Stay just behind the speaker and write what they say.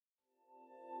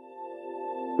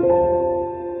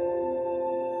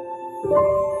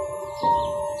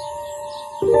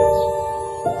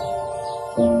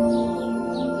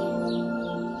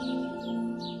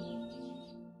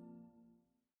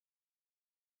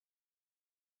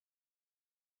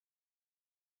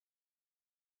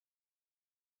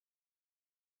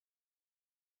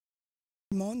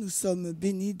Nous sommes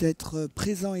bénis d'être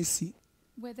présents ici,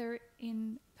 whether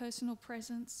in personal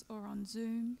presence or on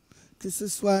Zoom. que ce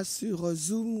soit sur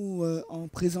Zoom ou en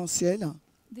présentiel.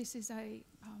 This is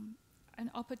an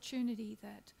opportunity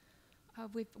that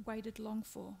we've waited long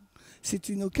for. C'est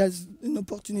une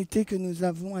opportunité que nous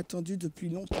avons attendue depuis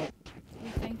longtemps.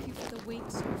 We thank you for the week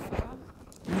so far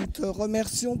Nous te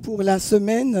remercions pour la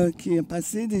semaine qui est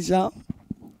passée déjà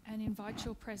and invite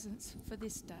your presence for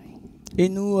this day. et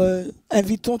nous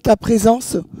invitons ta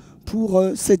présence pour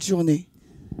cette journée.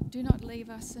 Do not leave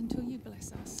us until you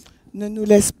bless us. Ne nous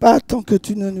laisse pas tant que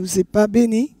tu ne nous aies pas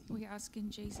bénis. We ask in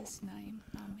Jesus' name.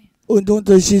 Amen. Au nom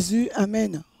de Jésus,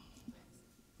 Amen.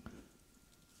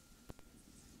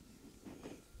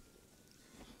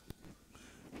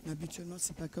 Habituellement,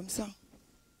 c'est pas comme ça.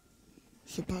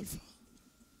 Je parle fort.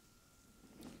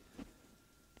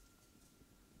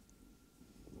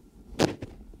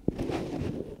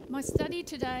 My study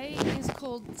today is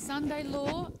called Sunday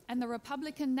Law and the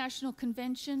Republican National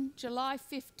Convention, July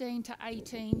 15 to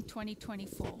 18,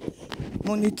 2024.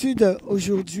 Mon étude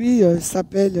aujourd'hui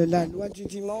s'appelle La Loi du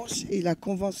Dimanche et la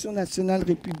Convention nationale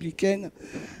républicaine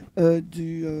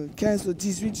du 15 au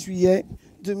 18 juillet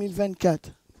 2024.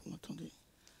 Vous m'entendez?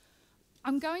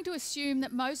 I'm going to assume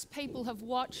that most people have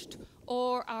watched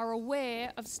or are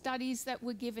aware of studies that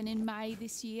were given in May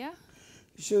this year.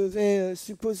 Je vais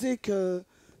supposer que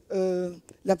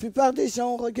la plupart des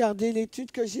gens ont regardé l'étude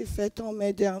que j'ai faite en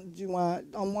mai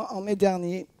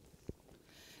dernier,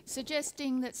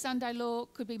 Suggesting that Sunday law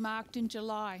could be marked in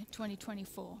July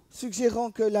 2024.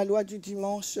 suggérant que la loi du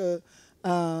dimanche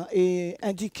est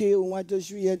indiquée au mois de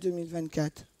juillet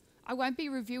 2024. I won't be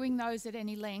reviewing those at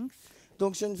any length,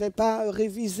 Donc je ne vais pas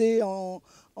réviser en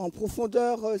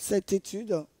profondeur cette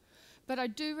étude, but I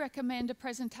do recommend a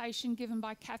presentation given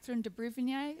by Catherine de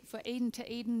Brivigny for Eden to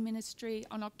Eden Ministry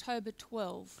on October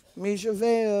 12. mais je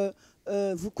vais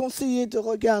vous conseiller de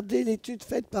regarder l'étude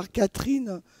faite par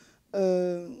Catherine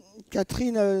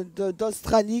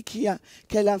d'Australie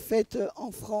qu'elle a faite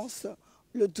en France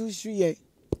le 12 juillet.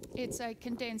 It's a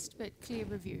condensed but clear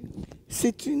review.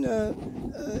 C'est une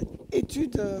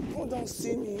étude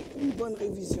condensée, mais une bonne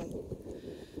révision.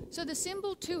 So the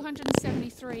symbol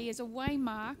 273 is a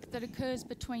waymark that occurs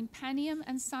between Panium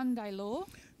and Sunday law.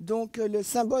 Donc le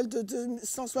symbole de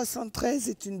 273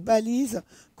 est une balise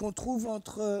qu'on trouve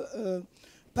entre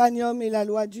Panium et la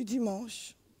loi du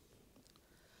dimanche,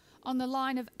 On the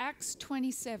line of Acts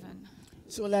 27,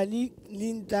 sur la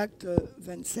ligne d'Acte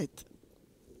 27,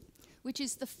 which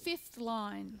is the fifth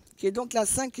line, qui est donc la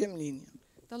 5e ligne,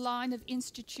 the line of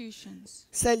institutions.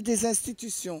 celle des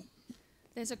institutions.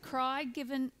 There's a cry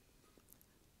given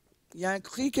Il y a un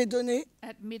cri qui est donné,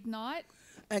 at midnight.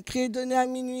 un cri est donné à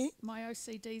minuit. My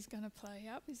OCD is going to play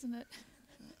up, isn't it?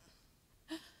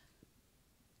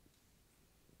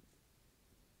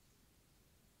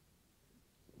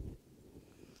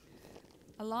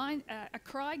 A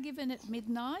cry given at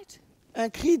midnight, Un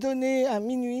cri donné à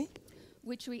minuit,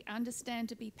 which we understand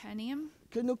to be Panium,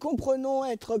 que nous comprenons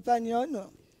être Panion.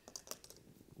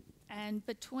 and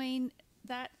between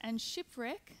that and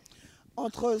shipwreck,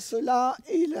 Entre cela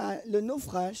et le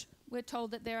naufrage, we're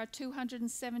told that there are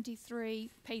 273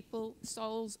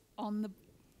 souls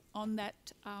on that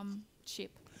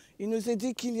ship. il nous est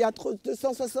dit qu'il y a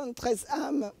 273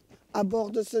 âmes à bord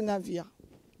de ce navire.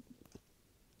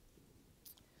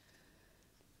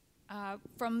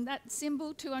 From that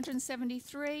symbol,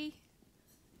 273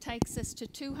 takes us to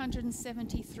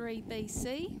 273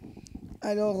 BC.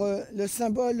 Alors, le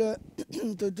symbole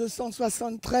de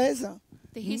 273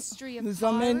 The history of nous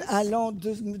emmène Pyrrhus. à l'an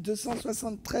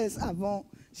 273 avant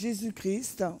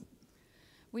Jésus-Christ.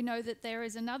 We know that there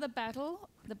is another battle,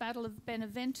 the Battle of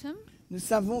Beneventum, Nous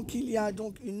savons qu'il y a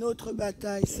donc une autre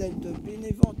bataille, celle de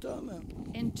Beneventum,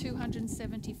 in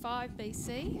 275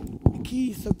 BC,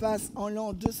 qui se passe en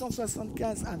l'an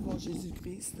 275 avant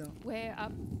Jésus-Christ, where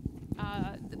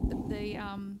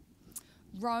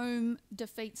Rome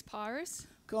defeats Pyrrhus.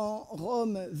 quand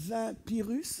Rome vainc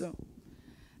Pyrrhus.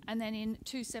 And then in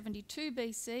 272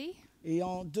 BC, Et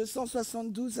en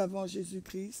 272 avant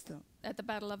Jésus-Christ, at the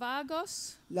Battle of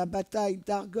Argos, la bataille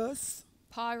d'Argos,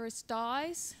 Pyrrhus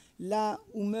dies. là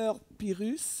où meurt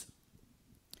Pyrrhus.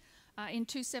 In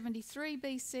 273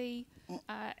 BC,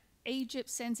 Egypt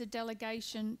sends a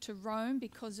delegation to Rome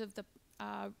because of the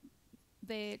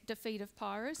their defeat of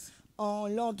Pyrrhus. En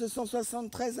l'an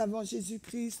 273 avant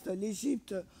Jésus-Christ,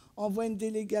 l'Égypte envoie une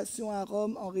délégation à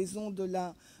Rome en raison de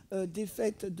la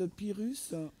défaite de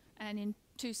Pyrrhus. And in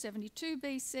 272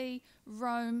 BC,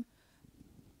 Rome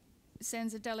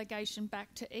sends a delegation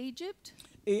back to Egypt.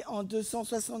 Et en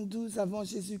 272 avant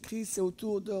Jésus-Christ, c'est au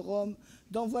tour de Rome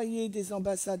d'envoyer des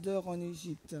ambassadeurs en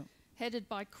Égypte, Headed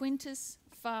by Quintus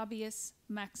Fabius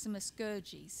Maximus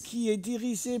Gurgis. qui est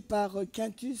dirigé par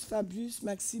Quintus Fabius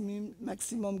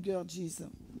Maximum Gurgis.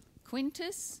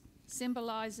 Quintus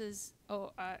symbolizes,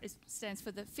 or it stands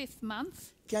for the 5th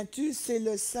month, Quintus, c'est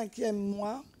le 5e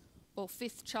mois, or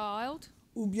 5th child,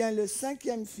 ou bien le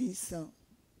 5e fils,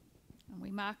 and we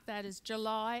mark that as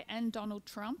July and Donald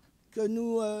Trump. que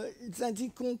nous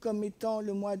indiquons comme étant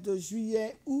le mois de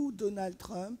juillet ou Donald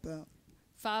Trump.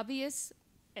 Fabius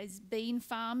as bean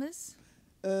farmers,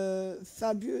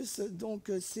 Fabius,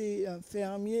 donc, c'est un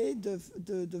fermier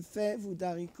de fèves ou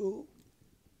d'haricots,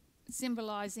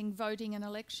 symbolizing voting and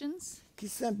elections. qui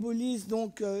symbolise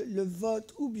donc le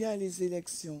vote ou bien les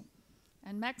élections.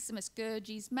 And Maximus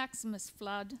Gurgis, Maximus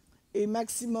Flood, Et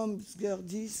Maximum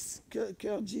Gurgis,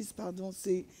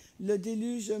 c'est le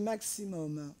déluge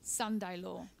maximum, Sunday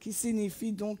law. qui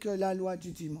signifie donc la loi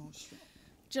du dimanche.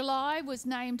 July was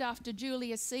named after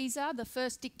Julius Caesar, the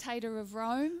first dictator of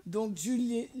Rome. Donc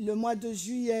le mois de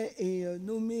juillet est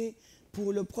nommé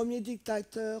pour le premier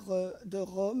dictateur de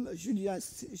Rome,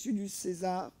 Julius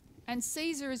César. And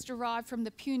Caesar is derived from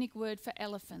the Punic word for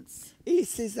elephants. Et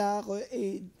César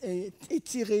est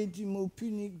tiré du mot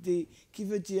punique qui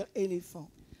veut dire éléphant.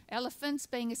 Elephants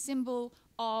being a symbol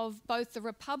of both the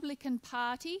Republican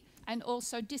Party and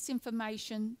also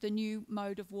disinformation, the new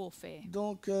mode of warfare.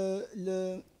 Donc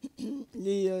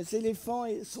les éléphants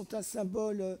sont un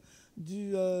symbole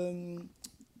du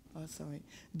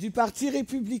Parti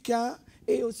républicain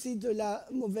et aussi de la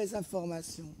mauvaise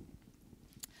information.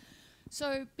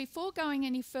 So before going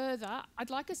any further, I'd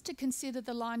like us to consider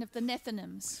the line of the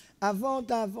Nethinims. Avant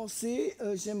d'avancer,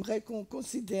 j'aimerais qu'on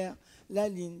considère la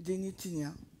ligne des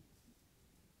Néthiniens.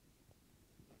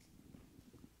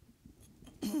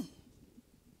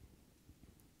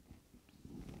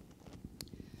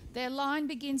 Their line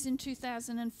begins in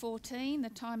 2014, the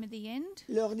time of the end.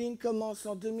 Leur ligne commence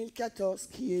en 2014,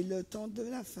 qui est le temps de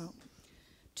la fin.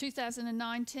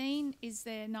 2019 is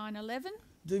their 9/11.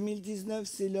 2019,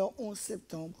 c'est leur 11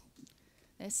 septembre.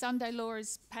 Their Sunday law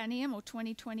is Panium or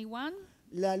 2021.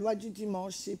 La loi du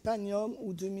dimanche, c'est Panium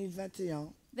ou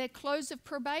 2021. Their close of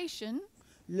probation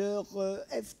Leur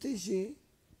FTG,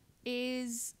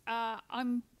 is,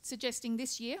 I'm suggesting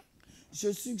this year,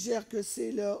 je suggère que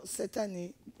c'est cette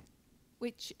année,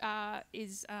 which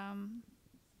is our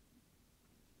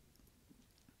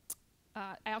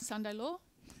Sunday law,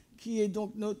 qui est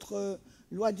donc notre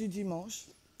loi du dimanche.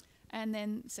 and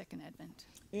then Second Advent.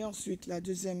 Et ensuite, la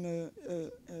deuxième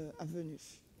avenue.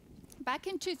 Back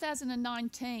in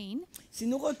 2019, Si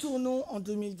nous retournons en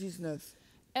 2019,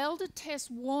 Elder Tess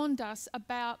warned us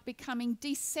about becoming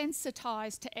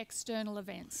desensitized to external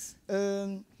events.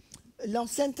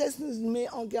 l'ancienne thèse nous met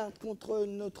en garde contre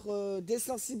notre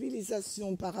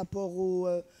désensibilisation par rapport aux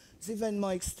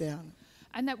événements externes.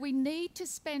 And that we need to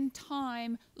spend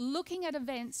time looking at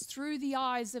events through the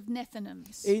eyes of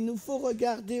Nethinims. Et il nous faut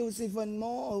regarder aux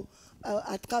événements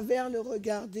à travers le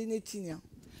regard des Néthiniens.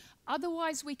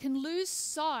 Otherwise, we can lose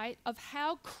sight of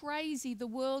how crazy the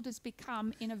world has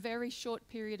become in a very short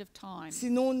period of time.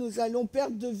 Sinon, nous allons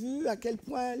perdre de vue à quel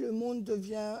point le monde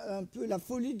devient un peu la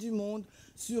folie du monde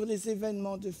sur les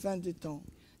événements de fin de temps.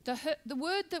 The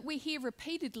word that we hear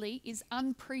repeatedly is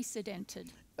unprecedented.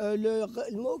 Le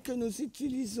mot que nous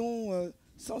utilisons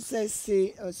sans cesse,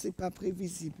 c'est pas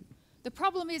prévisible. The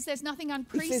problem is there's nothing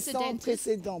C'est sans unprecedented.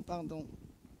 précédent, pardon.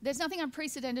 There's nothing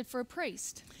unprecedented for a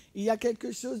priest. Il y a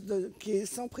quelque chose qui est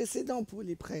sans précédent pour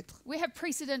les prêtres. We have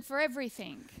precedent for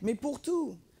everything Mais pour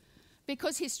tout,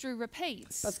 because history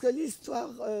repeats. parce que l'histoire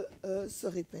se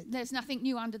répète. There's nothing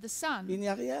new under the sun. Il n'y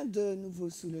a rien de nouveau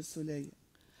sous le soleil.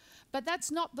 But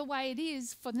that's not the way it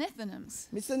is for Nethinims.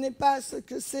 Mais ce n'est pas ce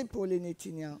que c'est pour les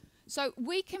Néthiniens. So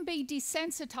we can be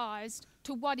desensitized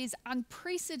to what is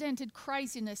unprecedented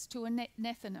craziness to a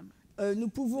Nethinim. Nous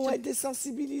pouvons être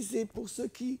désensibilisés pour ce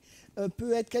qui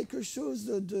peut être quelque chose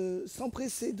de sans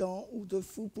précédent ou de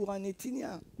fou pour un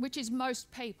Néthinien. Which is most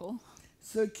people,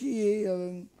 Ce qui est...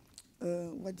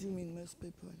 what do you mean, most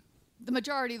people? the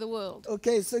majority of the world. Ok,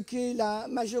 ce qui est la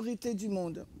majorité du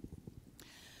monde.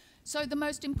 So the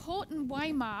most important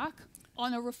waymark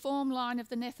on a reform line of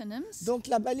the Nethinims Donc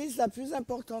la balise la plus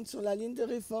importante sur la ligne de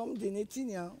réforme des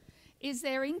Néthiniens, is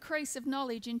their increase of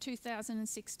knowledge in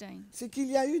 2016, c'est qu'il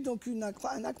y a eu donc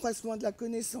un accroissement de la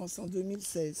connaissance en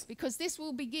 2016, because this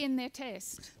will begin their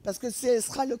test. parce que ce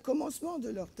sera le commencement de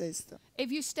leur test.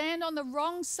 If you stand on the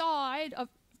wrong side of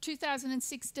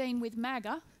 2016 with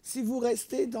MAGA, Si vous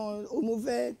restez au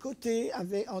mauvais côté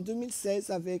en 2016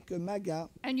 avec MAGA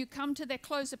and you come to their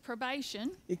close of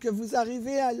probation, et que vous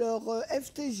arrivez à leur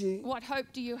FTG, what hope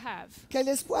do you have? quel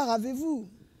espoir avez-vous?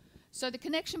 So the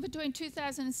connection between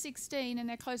 2016 and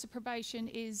their close of probation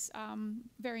is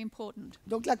very important.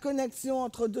 Donc la connexion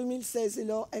entre 2016 et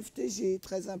leur FTG est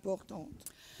très importante.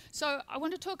 So I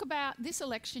want to talk about this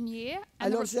election year and,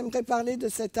 Alors j'aimerais parler de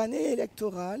cette année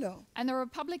électorale and the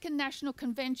Republican National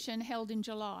Convention held in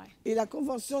July. et la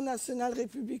Convention nationale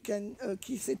républicaine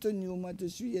qui s'est tenue au mois de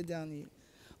juillet dernier.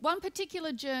 One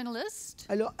particular journalist,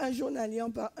 Alors un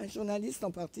journaliste en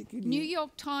particulier, New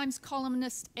York Times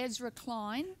columnist Ezra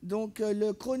Klein, donc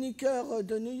le chroniqueur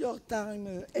de New York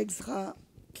Times, Ezra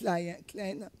Klein,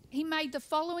 he made the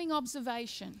following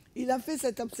observation. il a fait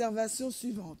cette observation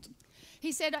suivante.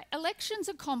 He said, elections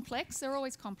are complex, they're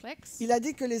always complex, Il a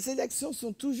dit que les élections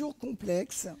sont toujours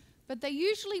complexes, but they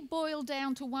usually boil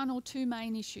down to one or two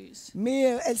main issues.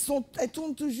 mais elles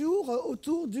tournent toujours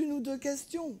autour d'une ou deux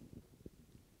questions.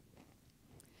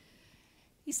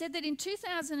 He said that in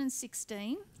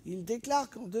 2016, Il déclare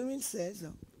qu'en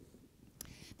 2016,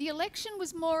 the election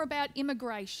was more about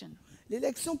immigration.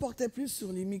 l'élection portait plus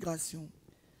sur l'immigration.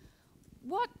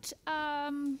 What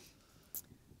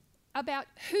about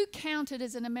who counted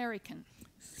as an American?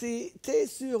 C'était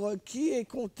sur qui est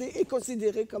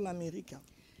considéré comme américain.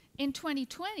 In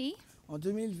 2020, En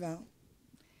 2020,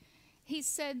 he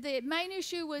said the main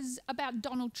issue was about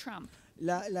Donald Trump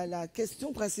la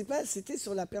question principale, c'était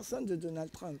sur la personne de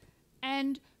Donald Trump.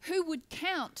 and who would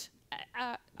count,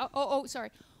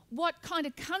 what kind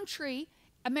of country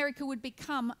America would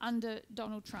become under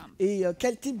Donald Trump. Et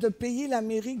quel type de pays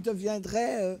l'Amérique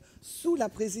deviendrait sous la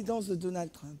présidence de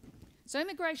Donald Trump. So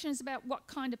immigration is about what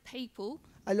kind of people,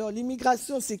 Alors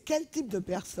l'immigration, c'est quel type de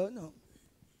personne?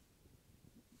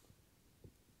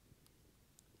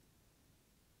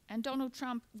 and Donald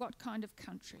Trump, what kind of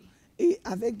country. Et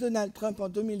avec Donald Trump en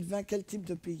 2020, quel type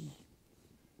de pays?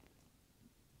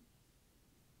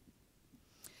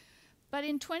 But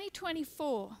in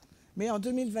 2024, Mais en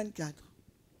 2024,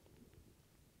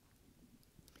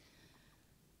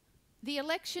 the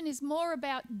election is more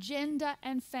about gender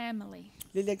and family.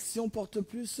 l'élection porte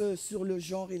plus sur le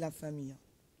genre et la famille.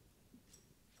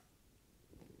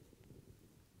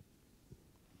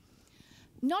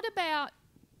 Not about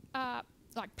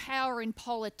like power in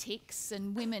politics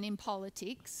and women in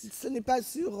politics, Ce n'est pas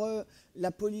sur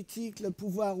la politique, le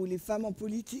pouvoir ou les femmes en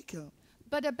politique,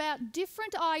 but about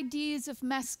different ideas of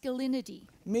masculinity.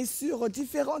 mais sur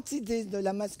différentes idées de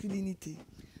la masculinité.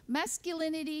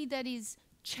 Masculinity that is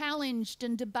challenged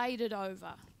and debated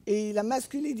over. Et la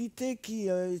masculinité qui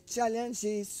challenge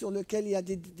et sur lequel il y a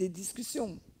des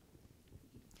discussions.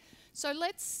 So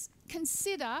let's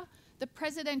consider the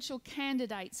presidential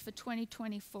candidates for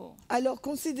 2024. Alors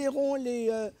considérons les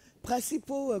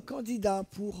principaux candidats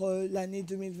pour l'année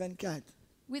 2024.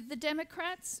 With the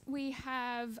Democrats, we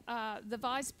have the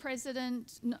vice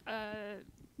president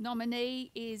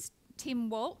nominee is Tim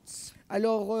Walz,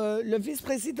 Alors le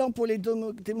vice-président pour les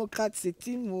démocrates, c'est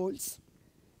Tim Walz.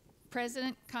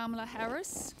 President Kamala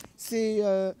Harris, C'est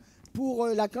pour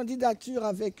la candidature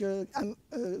avec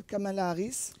Kamala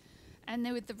Harris. and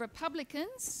then with the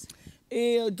Republicans,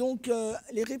 Et donc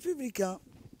les républicains,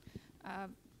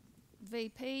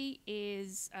 VP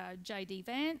is J.D.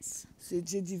 Vance, c'est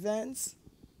J.D. Vance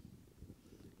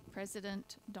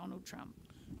President Donald Trump.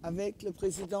 avec le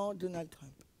président Donald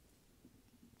Trump.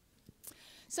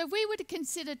 So if we were to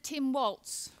consider Tim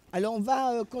Walz, Alors on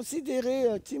va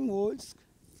considérer Tim Walz.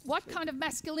 what kind of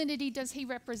masculinity does he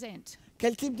represent?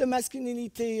 Quel type de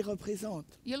masculinité il représente?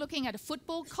 You're looking at a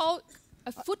football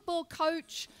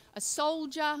coach, a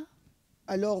soldier,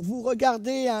 Alors vous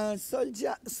regardez un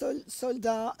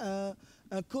soldat,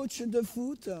 un coach de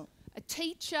foot, a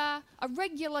teacher, a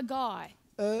regular guy,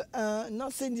 un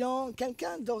enseignant,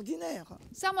 quelqu'un d'ordinaire,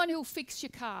 someone who'll fix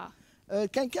your car,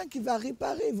 quelqu'un qui va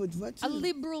réparer votre a voiture,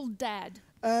 liberal dad.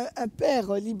 un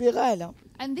père libéral.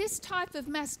 And this type of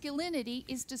masculinity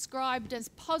is described as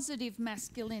positive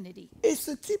masculinity. Et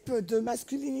ce type de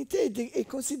masculinité est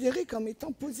considéré comme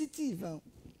étant positive.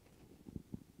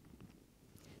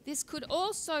 This could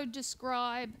also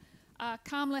describe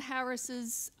Kamala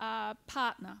Harris's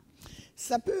partner.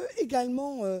 Ça peut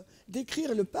également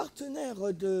décrire le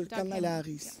partenaire de Kamala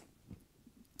Harris.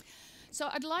 So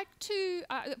I'd like to,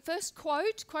 first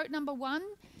quote number one,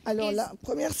 Alors is la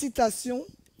première citation,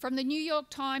 from the New York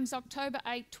Times, Octobre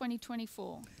 8,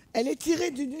 2024. Elle est tirée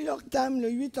du New York Times le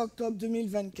 8 octobre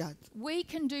 2024. We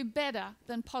can do better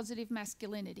than positive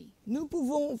masculinity. Nous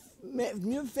pouvons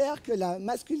mieux faire que la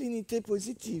masculinité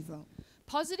positive.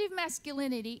 Positive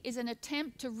masculinity is an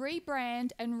attempt to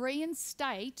rebrand and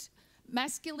reinstate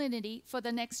masculinity for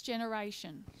the next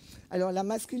generation. Alors la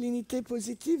masculinité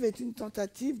positive est une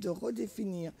tentative de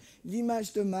redéfinir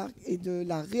l'image de marque et de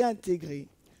la réintégrer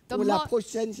pour la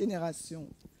prochaine génération.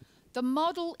 The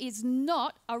model is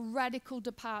not a radical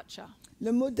departure.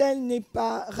 Le modèle n'est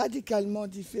pas radicalement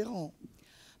différent.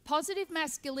 Positive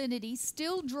masculinity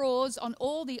still draws on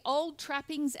all the old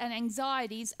trappings and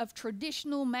anxieties of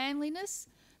traditional manliness,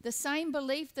 the same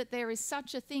belief that there is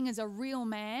such a thing as a real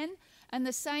man, and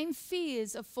the same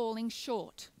fears of falling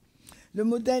short. Le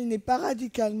modèle n'est pas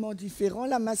radicalement différent.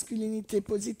 La masculinité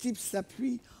positive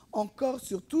s'appuie encore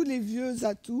sur tous les vieux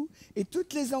atouts et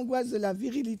toutes les angoisses de la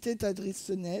virilité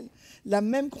traditionnelle, la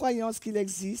même croyance qu'il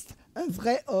existe un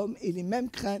vrai homme et les mêmes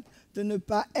craintes de ne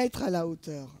pas être à la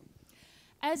hauteur.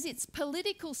 As its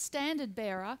political standard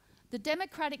bearer, the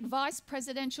Democratic vice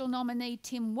presidential nominee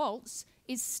Tim Walz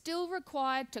is still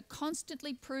required to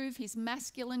constantly prove his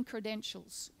masculine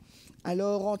credentials.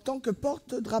 Alors, en tant que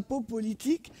porte-drapeau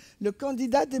politique, le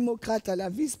candidat démocrate à la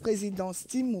vice-présidence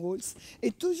Tim Walz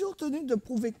est toujours tenu de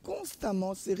prouver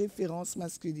constamment ses références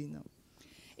masculines.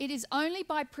 It is only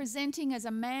by presenting as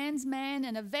a man's man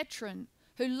and a veteran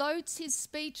who loads his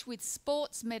speech with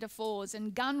sports metaphors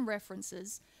and gun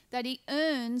references that he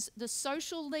earns the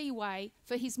social leeway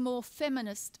for his more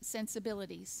feminist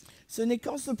sensibilities. Ce n'est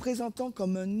qu'en se présentant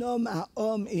comme un homme à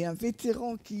homme et un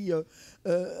vétéran qui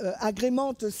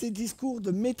agrémente ses discours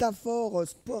de métaphores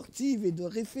sportives et de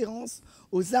références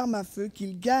aux armes à feu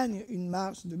qu'il gagne une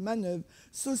marge de manœuvre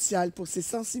sociale pour ses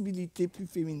sensibilités plus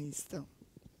féministes.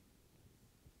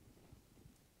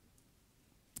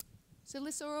 Is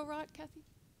Alyssa all right, Kathy?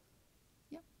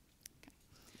 Yeah. Okay.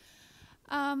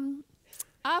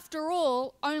 After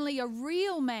all, only a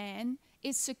real man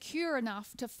is secure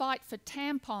enough to fight for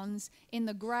tampons in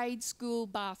the grade school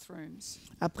bathrooms.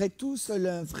 Après tout, seul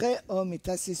un vrai homme est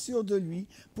assez sûr de lui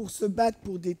pour se battre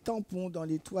pour des tampons dans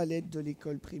les toilettes de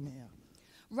l'école primaire.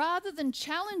 Rather than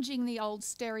challenging the old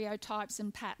stereotypes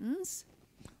and patterns,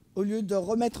 Au lieu de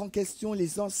remettre en question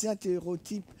les anciens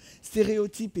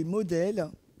stéréotypes et modèles,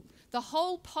 the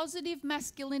whole positive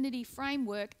masculinity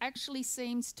framework actually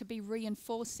seems to be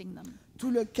reinforcing them. tout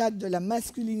le cadre de la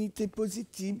masculinité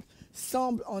positive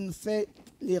semble en fait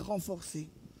les renforcer.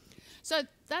 So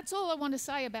that's all I want to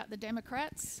say about the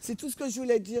Democrats. C'est tout ce que je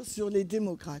voulais dire sur les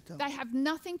démocrates. They have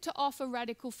nothing to offer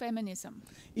radical feminism.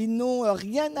 Ils n'ont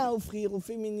rien à offrir au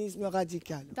féminisme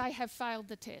radical. They have failed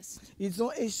the test. Ils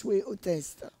ont échoué au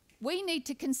test. We need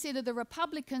to consider the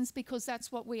Republicans because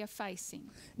that's what we are facing.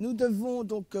 Nous devons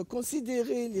donc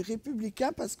considérer les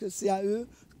républicains parce que c'est à eux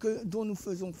dont nous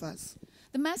faisons face.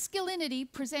 The masculinity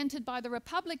presented by the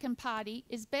Republican Party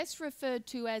is best referred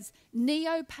to as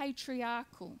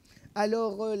neo-patriarchal.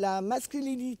 Alors la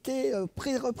masculinité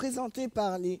représentée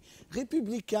par les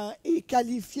républicains est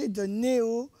qualifiée de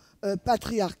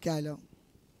néo-patriarcale.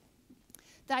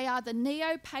 They are the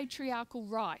neo-patriarchal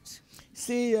right.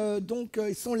 C'est donc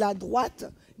ils sont la droite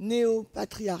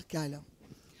néo-patriarcale.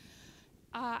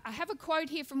 I have a quote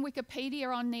here from Wikipedia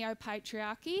on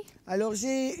neo-patriarchy. Alors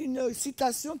j'ai une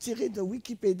citation tirée de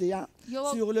Wikipédia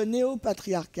You'll- sur le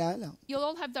néo-patriarcal. You'll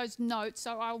all have those notes,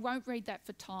 so I won't read that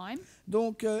for time.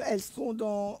 Donc elles sont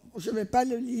dans, je ne vais pas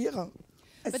le lire,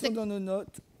 elles But sont dans nos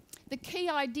notes. The key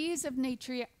ideas of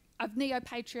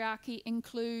neo-patriarchy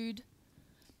include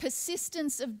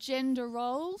persistence of gender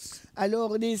roles,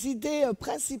 Alors les idées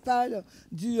principales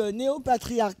du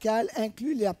néo-patriarcal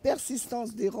incluent la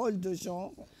persistance des rôles de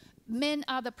genre. men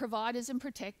are the providers and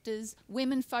protectors,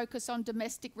 women focus on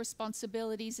domestic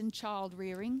responsibilities and child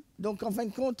rearing. Donc en fin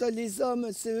de compte, les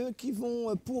hommes, c'est eux qui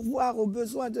vont pourvoir aux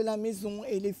besoins de la maison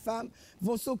et les femmes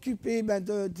vont s'occuper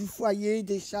du foyer,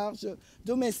 des charges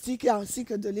domestiques ainsi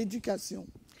que de l'éducation.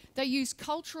 They use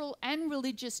cultural and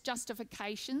religious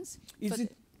justifications Ils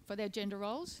for their gender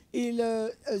roles. Ils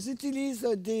utilisent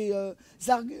des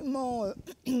arguments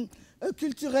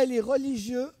culturels et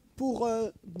religieux pour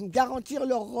garantir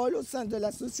leur rôle au sein de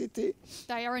la société.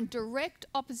 They are in direct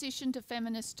opposition to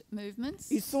feminist movements.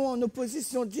 Ils sont en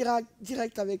opposition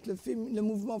directe avec le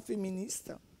mouvement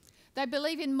féministe. They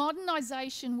believe in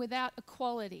modernization without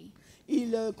equality.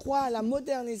 Ils croient à la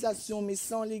modernisation mais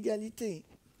sans l'égalité.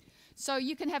 So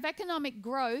you can have economic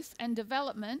growth and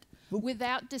development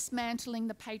without dismantling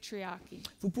the patriarchy.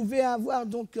 Vous pouvez avoir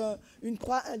donc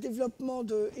un développement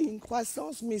et une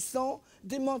croissance mais sans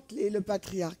démanteler le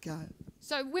patriarcat.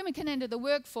 So women can enter the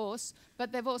workforce,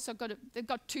 but they've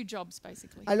got 2 jobs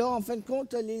basically. Alors, en fin de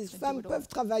compte, les do femmes it all. peuvent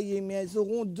travailler, mais elles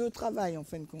auront 2 travails, en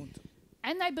fin de compte.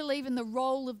 And they believe in the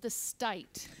role of the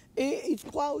state Et ils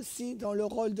croient aussi dans le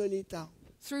rôle de l'État.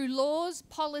 through laws,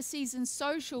 policies, and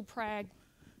social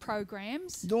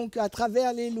programs Donc, à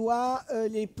travers les lois,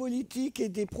 les politiques et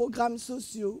des programmes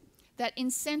sociaux that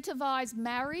incentivize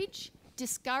marriage,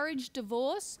 discourage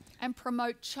divorce, and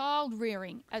promote child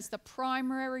rearing as the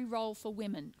primary role for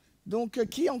women. donc,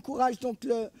 qui encourage donc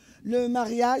le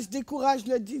mariage, décourage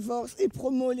le divorce et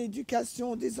promeut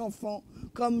l'éducation des enfants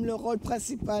comme le rôle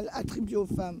principal attribué aux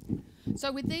femmes.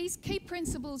 So with these key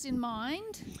principles in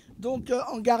mind, Donc,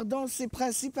 en gardant ces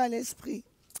principes à l'esprit,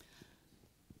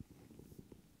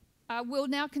 we'll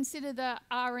now consider the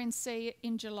RNC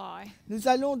in July. nous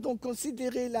allons donc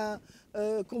considérer la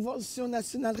Convention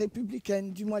nationale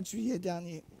républicaine du mois de juillet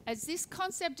dernier. As this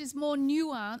concept is more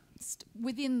nuanced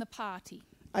within the party.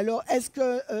 Alors, est-ce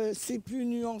que c'est plus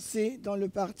nuancé dans le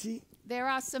parti? There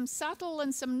are some subtle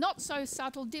and some not so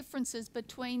subtle differences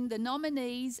between the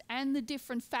nominees and the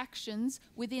different factions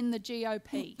within the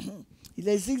GOP. Il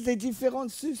existe des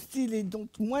différences subtiles et donc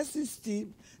moins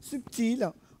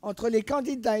subtiles entre les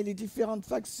candidats et les différentes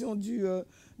factions du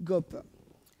GOP,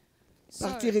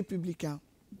 Parti républicain.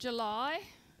 July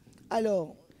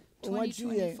Alors, au mois de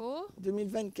juillet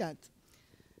 2024,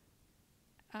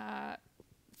 2024,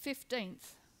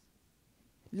 15th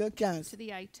le 15, to the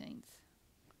 18th.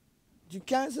 du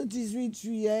 15 au 18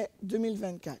 juillet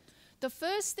 2024. The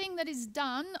first thing that is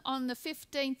done on the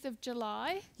 15th of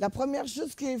July, La première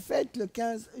chose qui est faite le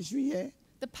 15 juillet,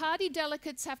 the party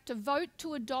delegates have to vote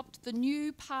to adopt the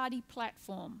new party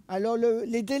platform. alors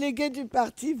les délégués du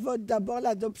parti votent d'abord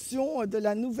l'adoption de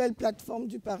la nouvelle plateforme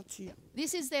du parti.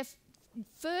 This is their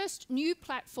first new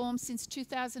platform since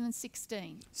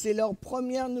 2016. C'est leur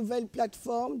première nouvelle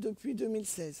plateforme depuis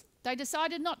 2016. They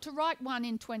decided not to write one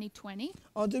in 2020.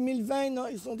 En 2020, non,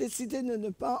 ils ont décidé de ne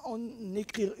pas en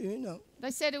écrire une.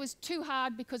 They said it was too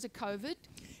hard because of COVID.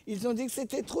 Ils ont dit que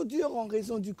c'était trop dur en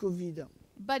raison du Covid.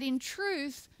 But in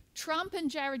truth, Trump and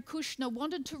Jared Kushner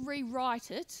wanted to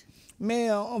rewrite it. Mais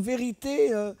en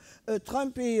vérité,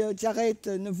 Trump et Jared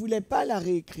ne voulaient pas la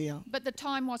réécrire. But the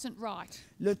time wasn't right.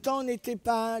 Le temps n'était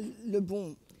pas le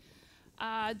bon.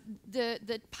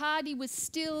 The party was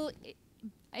still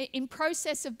in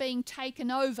process of being taken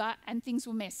over and things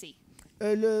were messy.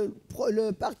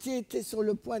 Le parti était sur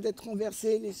le point d'être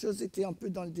renversé, les choses étaient un peu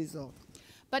dans le désordre.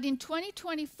 But in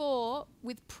 2024,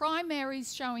 with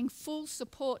primaries showing full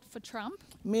support for Trump,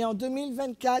 Mais en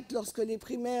 2024, lorsque les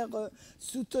primaires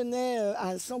soutenaient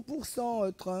à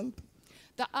 100% Trump,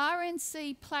 the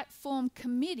RNC Platform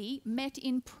Committee met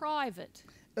in private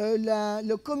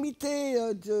le comité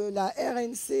de la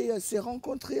RNC s'est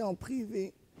rencontré en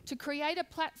privé to create a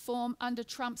platform under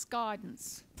Trump's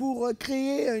guidance. pour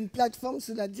créer une plateforme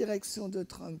sous la direction de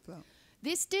Trump.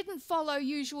 This didn't follow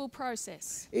usual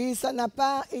process. Et ça n'a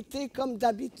pas été comme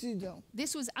d'habitude.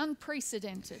 This was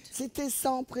unprecedented. C'était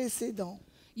sans précédent.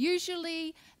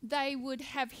 Usually, they would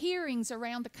have hearings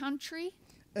around the country.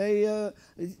 Et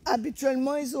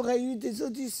habituellement, ils auraient eu des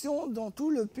auditions dans tout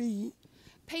le pays.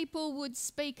 People would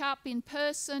speak up in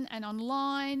person and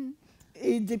online.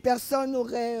 Et des personnes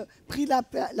auraient pris la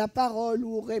parole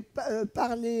ou auraient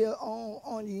parlé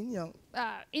en ligne.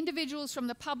 Individuals from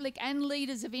the public and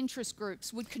leaders of interest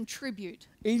groups would contribute.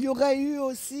 Et il y aurait eu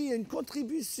aussi une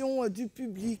contribution du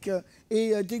public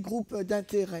et des groupes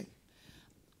d'intérêt.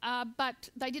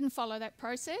 But they didn't follow that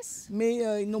process.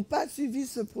 Mais ils n'ont pas suivi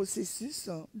ce processus.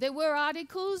 There were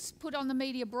articles put on the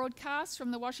media broadcast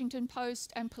from the Washington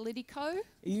Post and Politico.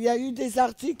 Il y a eu des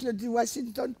articles du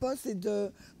Washington Post et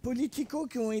de Politico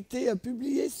qui ont été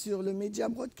publiés sur le média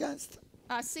broadcast.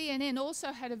 CNN also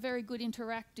had a very good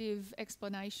interactive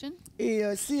explanation. Et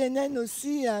CNN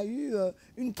aussi a eu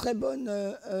une très bonne...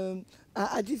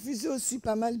 a diffusé aussi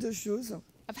pas mal de choses.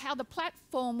 Of how the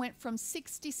platform went from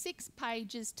 66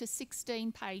 pages to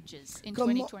 16 pages in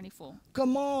 2024.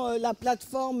 Comment la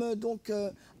plateforme donc,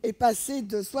 est passée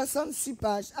de 66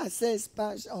 pages à 16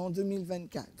 pages en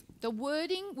 2024. The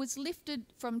wording was lifted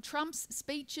from Trump's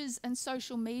speeches and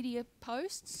social media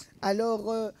posts.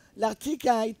 Alors, l'article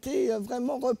a été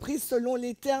vraiment repris selon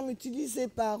les termes utilisés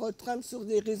par Trump sur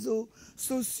des réseaux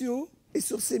sociaux et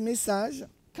sur ses messages.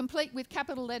 Complete with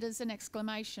capital letters and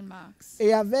exclamation marks.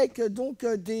 Et avec donc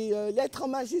des lettres en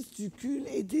majuscules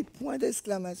et des points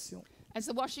d'exclamation. As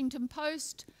the Washington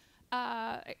Post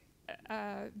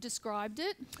described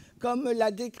it, comme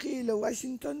l'a décrit le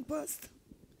Washington Post,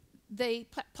 the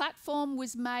platform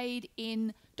was made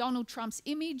in Donald Trump's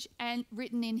image and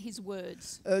written in his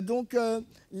words. Donc,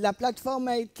 la plateforme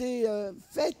a été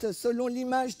faite selon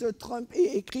l'image de Trump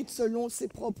et écrite selon ses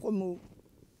propres mots.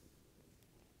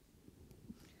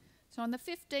 So on the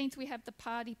 15th, we have the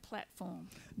party platform.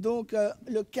 Donc,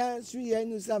 le 15 juillet,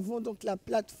 nous avons donc la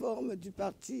plateforme du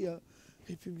Parti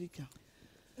républicain.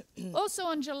 Also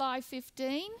on July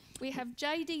 15, we have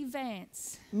J.D.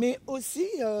 Vance. Mais aussi,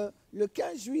 le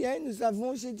 15 juillet, nous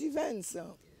avons J.D. Vance.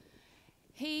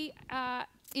 He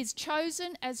is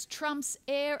chosen as Trump's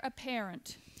heir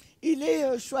apparent. Il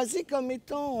est choisi comme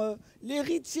étant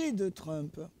l'héritier de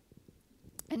Trump.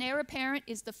 An heir apparent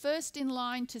is the first in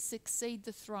line to succeed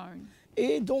the throne.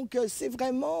 Et donc, c'est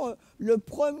vraiment le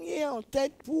premier en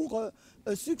tête pour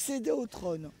succéder au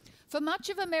trône. For much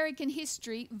of American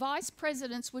history, vice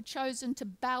presidents were chosen to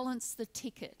balance the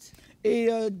ticket. Et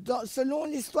selon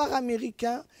l'histoire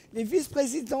américaine, les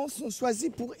vice-présidents sont choisis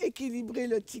pour équilibrer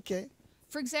le ticket.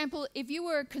 For example, if you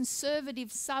were a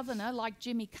conservative southerner like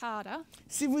Jimmy Carter,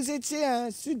 Si vous étiez un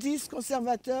sudiste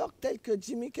conservateur tel que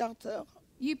Jimmy Carter,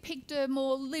 you picked a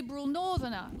more liberal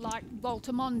northerner like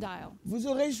Walter Mondale. vous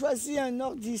aurez choisi un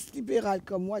nordiste libéral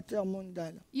comme Walter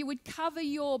Mondale. You would cover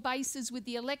your bases with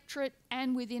the electorate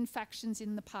and within factions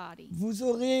in the party. Vous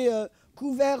aurez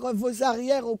couvert vos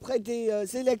arrières auprès des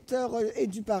électeurs et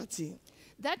du parti.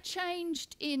 That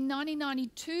changed in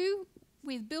 1992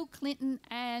 with Bill Clinton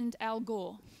and Al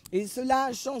Gore. Et cela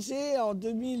a changé en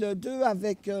 2002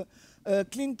 avec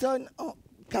Clinton, en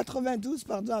 92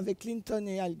 pardon, avec Clinton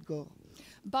et Al Gore.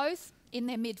 Both in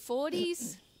their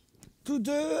mid-40s, Tous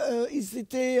deux, ils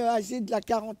étaient âgés de la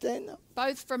quarantaine.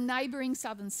 both from neighbouring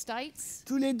southern states,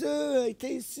 Tous les deux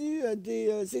étaient issus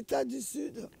des États du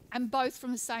Sud. and both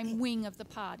from the same wing of the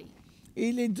party.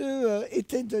 Et les deux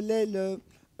étaient de l'aile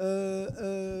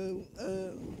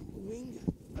wing,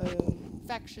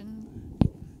 Faction.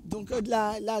 donc de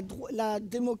la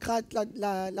démocrate,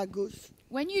 la gauche.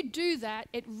 When you do that,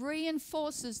 it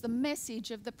reinforces the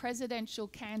message of the presidential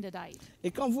candidate.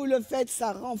 Et quand vous le faites,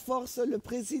 ça renforce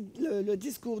le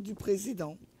discours du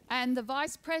président. And the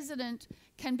vice president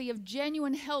can be of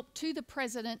genuine help to the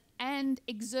president and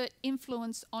exert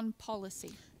influence on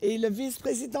policy. Et le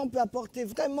vice-président peut apporter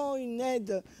vraiment une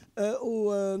aide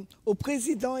au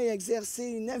président et exercer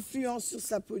une influence sur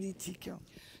sa politique.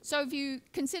 So if you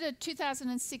consider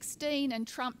 2016 and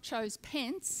Trump chose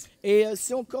Pence, Et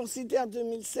si on considère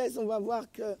 2016, on va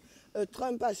voir que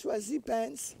Trump a choisi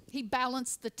Pence. he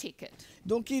balanced the ticket.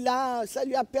 Donc ça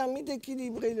lui a permis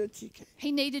d'équilibrer le ticket.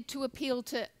 He needed to appeal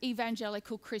to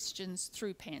evangelical Christians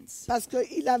through Pence. Parce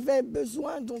qu'il avait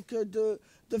besoin donc de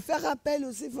faire appel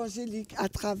aux évangéliques à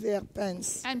travers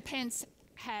Pence. And Pence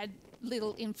had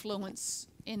little influence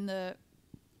in the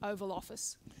Oval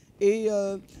Office. Et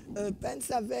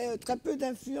Pence avait très peu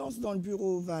d'influence dans le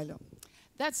bureau ovale.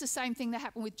 That's the same thing that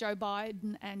happened with Joe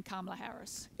Biden and Kamala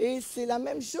Harris. Et c'est la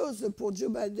même chose pour Joe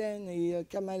Biden et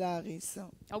Kamala Harris.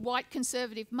 A white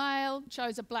conservative male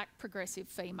chose a black progressive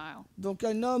female. Donc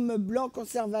un homme blanc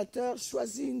conservateur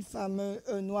choisit une femme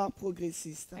noire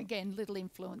progressiste. Again, little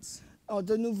influence.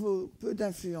 De nouveau, peu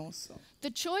d'influence. The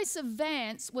choice of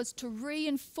Vance was to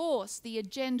reinforce the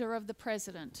agenda of the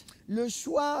president. Le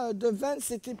choix de Vance,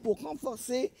 c'était pour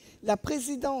renforcer la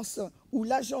présidence ou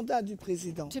l'agenda du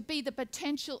président. To be the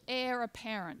potential heir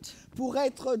apparent. Pour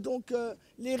être donc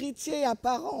l'héritier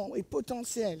apparent et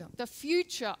potentiel. The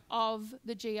future of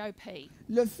the GOP.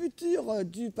 Le futur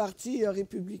du Parti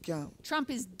républicain. Trump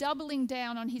is doubling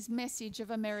down on his message of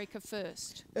America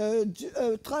first.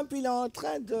 Trump, il est en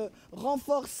train de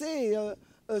renforcer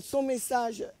son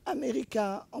message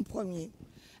américain en premier.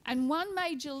 And one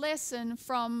major lesson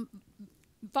from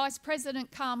Vice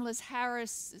President Kamala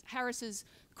Harris's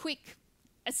quick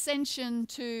ascension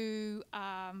to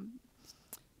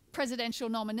presidential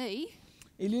nominee.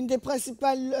 Et l'une des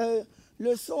principales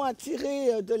leçons à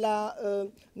tirer de la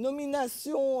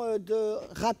nomination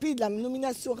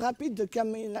rapide de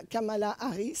Kamala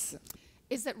Harris,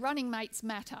 is that running mates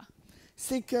matter.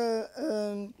 c'est que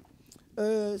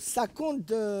ça compte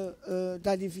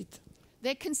d'aller vite.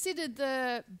 They're considered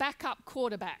the backup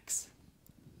quarterbacks.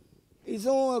 Ils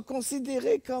ont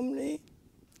considéré comme les...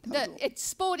 It's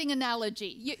sporting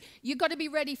analogy. You got to be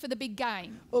ready for the big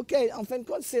game. OK, en fin de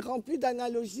compte, c'est rempli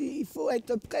d'analogies. Il faut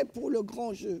être prêt pour le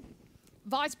grand jeu.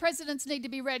 Vice presidents need to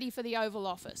be ready for the Oval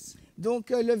Office. Donc,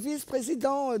 le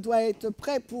vice-président doit être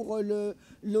prêt pour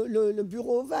le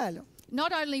bureau ovale.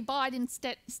 Not only Biden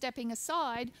stepping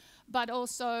aside, but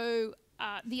also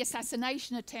the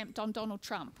assassination attempt on Donald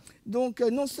Trump. Donc,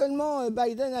 non seulement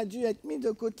Biden a dû être mis de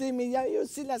côté, mais il y a eu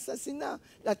aussi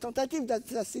la tentative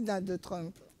d'assassinat de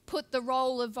Trump. put the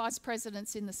role of vice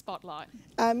presidents in the spotlight.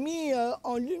 a mis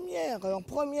en lumière, en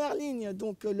première ligne,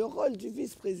 donc le rôle du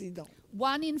vice-président.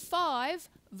 1 in 5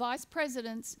 vice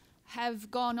presidents have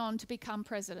gone on to become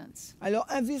presidents Alors,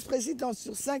 un vice-président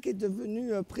sur 5 est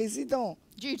devenu président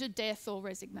due to death or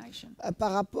resignation.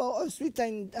 par rapport suite à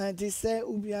un décès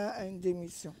ou bien à une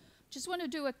démission. Just want to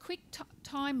do a quick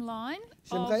timeline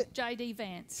J'aimerais- of J.D.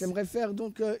 Vance. J'aimerais faire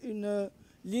donc une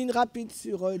ligne rapide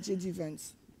sur J.D.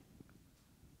 Vance.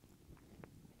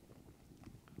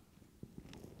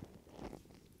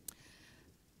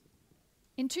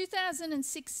 In 2016,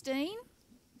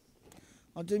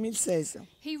 En 2016,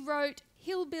 he wrote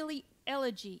Hillbilly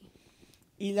Elegy,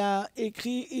 il a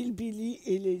écrit Hillbilly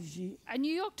Elegy. a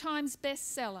New York Times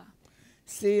bestseller,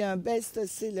 C'est un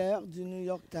best-seller du New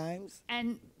York Times.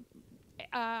 and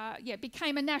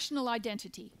became a national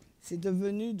identity. C'est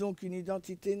devenu donc une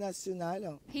identité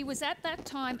nationale. He was at that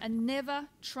time a never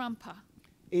Trumper.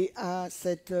 Et à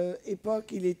cette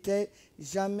époque, il était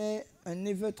jamais un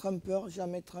never Trumper,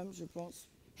 jamais Trump, je pense.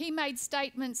 He made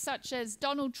statements such as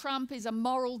Donald Trump is a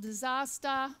moral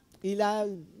disaster, Il a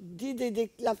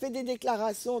fait des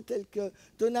déclarations telles que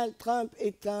Donald Trump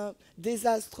est un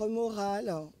désastre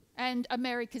moral and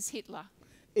America's Hitler.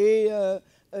 et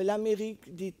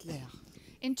l'Amérique d'Hitler.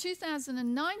 In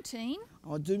 2019,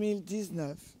 En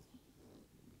 2019,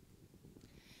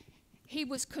 he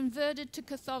was converted to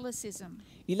Catholicism.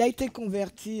 il a été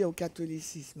converti au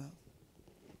catholicisme.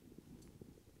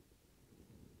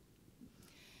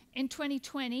 In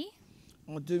 2020,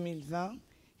 En 2020,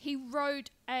 he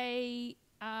wrote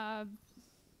an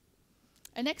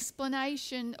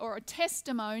explanation or a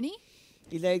testimony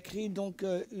il a écrit donc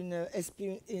une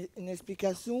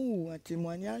explication ou un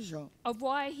témoignage of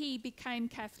why he became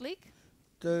Catholic,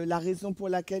 de la raison pour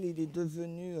laquelle il est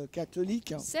devenu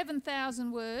catholique.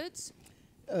 7,000 words,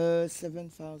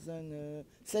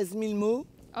 16 000 mots,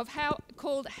 of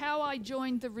called How I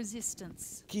Joined the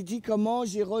Resistance. qui dit comment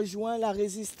j'ai rejoint la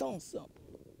résistance.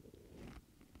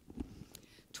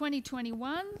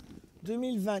 2021,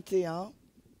 2021,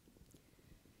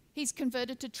 he's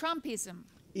converted to Trumpism.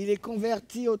 il est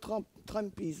converti au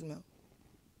Trumpisme.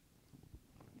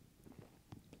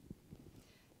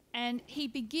 And he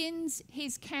begins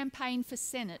his campaign for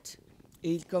Senate.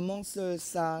 Et il commence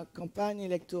sa campagne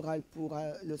électorale pour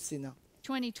le Sénat.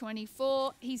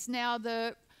 2024, he's now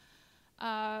the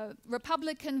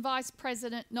Republican vice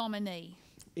president nominee.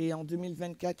 Et en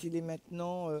 2024, il est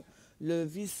maintenant le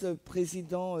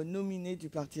vice-président nominé du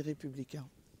Parti républicain.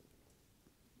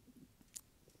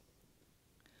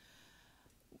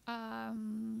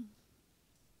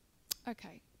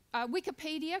 Okay.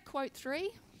 Wikipedia, quote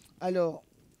 3. Alors,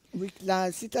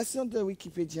 la citation de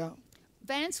Wikipédia.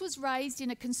 Vance was raised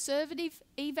in a conservative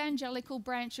evangelical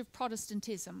branch of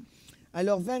Protestantism.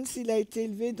 Alors, Vance, il a été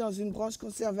élevé dans une branche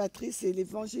conservatrice et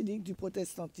l'évangélique du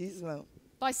protestantisme.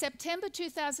 By September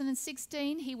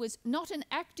 2016, he was not an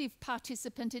active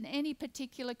participant in any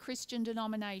particular Christian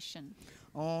denomination.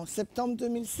 En septembre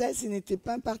 2016, il n'était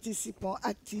pas un participant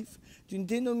actif d'une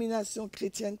dénomination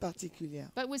chrétienne particulière.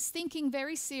 But was thinking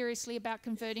very seriously about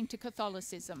converting to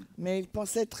Catholicism. Mais il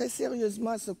pensait très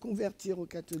sérieusement à se convertir au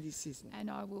catholicisme. And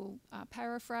I will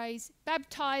paraphrase.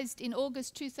 Baptized in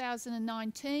August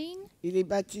 2019, Il est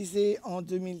baptisé en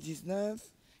 2019.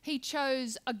 he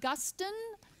chose Augustine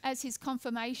as his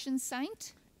confirmation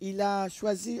saint. Il a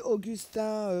choisi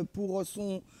Augustin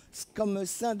comme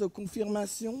saint de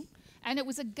confirmation. And it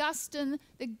was Augustine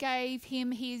that gave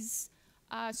him his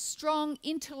strong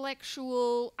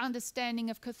intellectual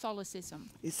understanding of Catholicism.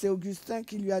 Et c'est Augustin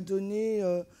qui lui a donné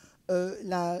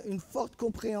une forte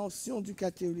compréhension du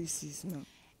catholicisme,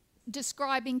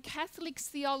 Describing Catholics'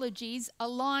 theologies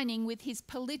aligning with his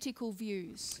political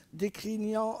views.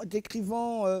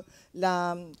 décrivant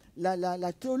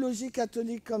la théologie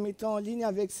catholique comme étant en ligne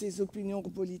avec ses opinions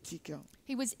politiques.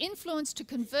 He was influenced to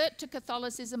convert to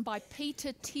Catholicism by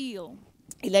Peter Thiel.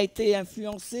 Il a été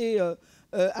influencé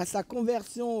à sa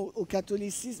conversion au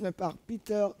catholicisme par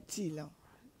Peter Thiel.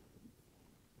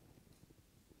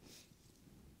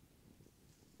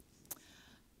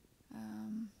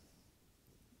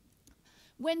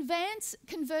 When Vance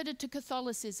converted to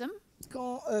Catholicism,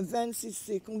 Quand Vance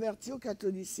s'est converti au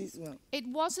catholicisme, it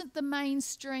wasn't the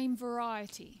mainstream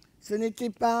variety. ce n'était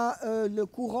pas le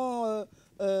courant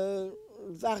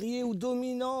varié ou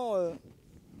dominant,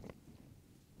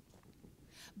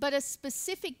 But a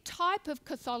specific type of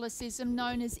Catholicism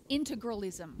known as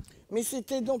integralism. mais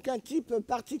c'était donc un type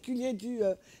particulier du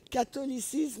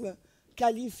catholicisme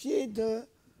qualifié de...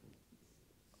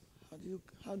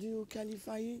 How do you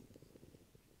qualify it?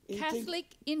 Catholic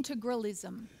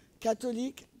integralism.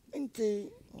 Catholique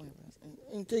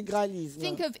Intégralisme.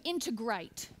 Think of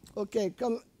integrate. OK,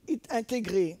 comme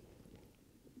intégrer.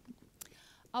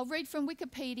 I'll read from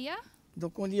Wikipedia.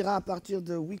 Donc on lira à partir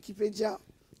de Wikipédia.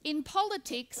 In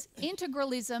politics,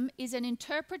 integralism is an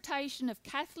interpretation of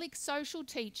Catholic social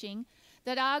teaching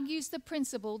that argues the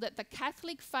principle that the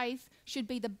Catholic faith should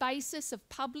be the basis of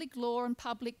public law and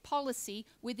public policy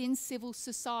within civil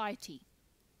society.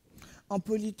 En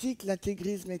politique,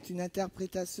 l'intégrisme est une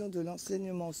interprétation de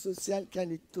l'enseignement social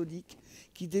catholique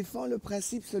qui défend le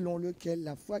principe selon lequel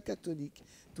la foi catholique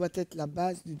doit être la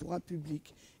base du droit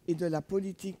public et de la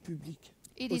politique publique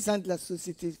au sein de la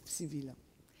société civile.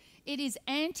 It is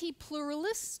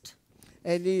anti-pluralist,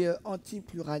 Elle est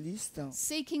anti-pluraliste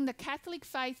seeking the Catholic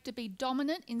faith to be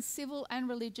dominant in civil and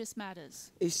religious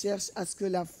matters. et cherche à ce que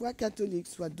la foi catholique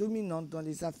soit dominante dans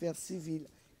les affaires civiles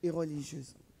et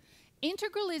religieuses.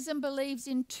 Integralism believes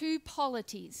in two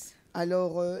polities.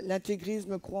 Alors,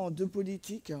 l'intégrisme croit en deux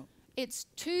politiques. It's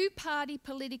two-party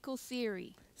political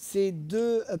theory. C'est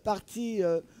deux partis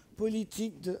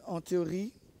politiques en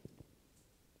théorie.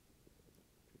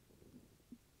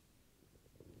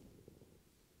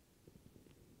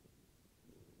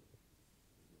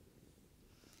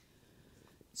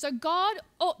 So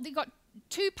they've got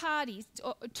two parties,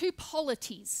 or two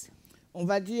polities. On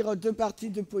va dire deux partis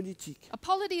de politique. A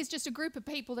polity is just a group of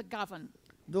people that govern.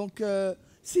 Donc,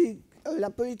 la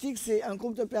politique, c'est un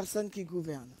groupe de personnes qui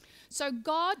gouvernent. So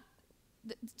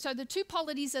the two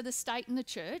polities are the state and the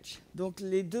church. Donc,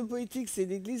 les deux politiques, c'est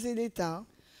l'Église et l'État.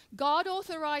 God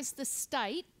authorized the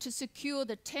state to secure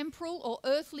the temporal or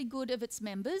earthly good of its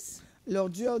members. Alors,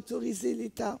 Dieu a autorisé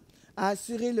l'État à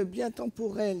assurer le bien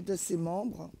temporel de ses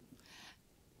membres.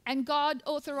 And God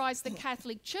authorized the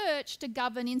Catholic Church to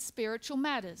govern in spiritual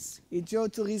matters, Et Dieu a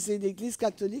autorisé l'Église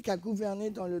catholique à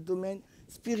gouverner dans le domaine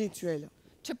spirituel.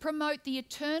 to promote the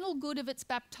eternal good of its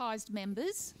baptized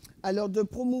members, Alors, de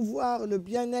promouvoir le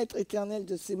bien-être éternel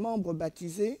de ses membres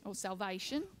baptisés, or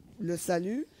salvation, le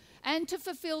salut, and to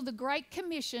fulfill the Great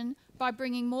Commission by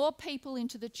bringing more people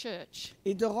into the church.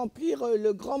 et de remplir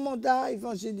le grand mandat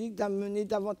évangélique d'amener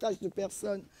davantage de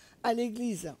personnes à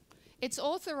l'Église. It's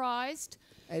authorized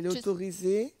Elle est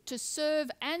autorisée. to serve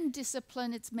and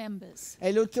discipline its members.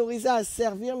 Elle est autorisée à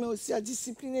servir, mais aussi à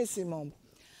discipliner ses membres.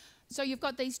 So you've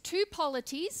got these two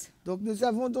polities, Donc nous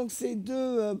avons donc ces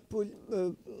deux,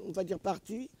 on va dire,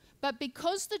 partis. but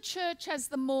because the church has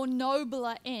the more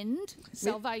nobler end,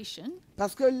 salvation,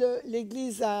 Parce que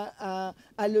l'Église a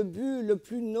le but le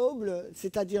plus noble,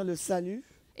 c'est-à-dire le salut.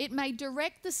 it may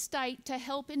direct the state to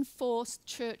help enforce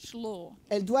church law.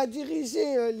 Elle doit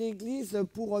diriger l'Église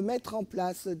pour mettre en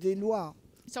place des lois.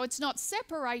 So it's not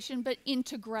separation, but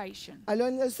integration. Alors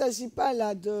il ne s'agit pas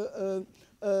là de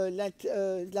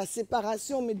la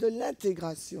séparation, mais de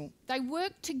l'intégration. They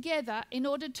work together in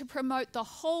order to promote the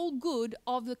whole good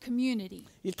of the community.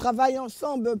 Ils travaillent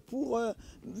ensemble pour faire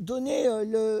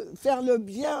le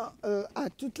bien à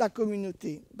toute la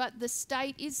communauté. But the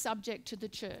state is subject to the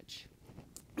church.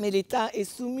 Mais l'État est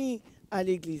soumis à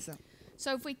l'Église.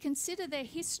 So if we consider their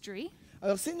history,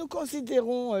 Alors si nous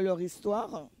considérons leur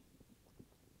histoire,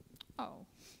 oh.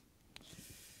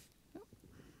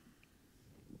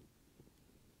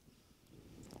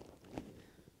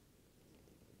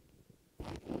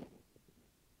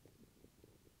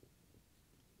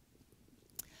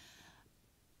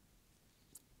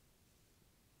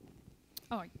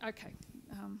 Oh, okay.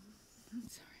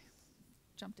 Sorry,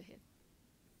 jumped ahead.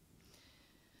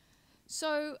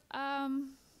 So,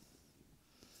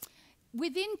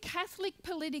 within Catholic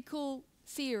political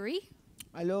theory,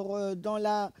 alors dans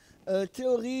la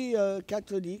théorie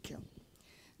catholique,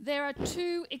 there are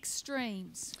two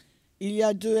extremes. il y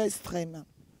a deux extrêmes.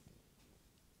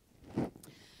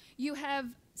 You have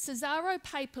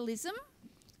Caesaropapalism,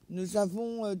 Nous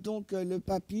avons donc le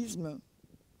papisme,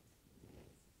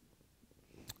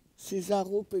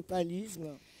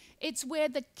 césaropapalisme. it's where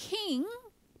the king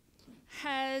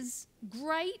has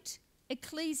great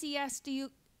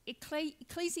ecclesiastical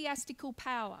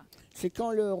power. C'est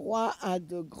quand le roi a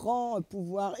de grands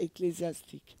pouvoirs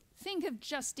ecclésiastiques. Think of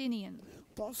Justinian.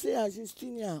 Pensez à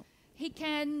Justinien. He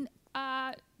can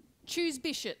choose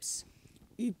bishops.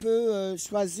 Il peut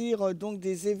choisir donc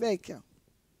des évêques.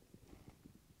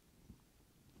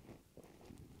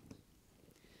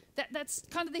 That's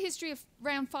kind of the history of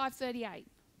around 538.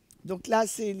 Donc là,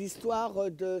 c'est l'histoire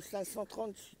de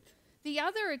 538. The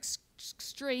other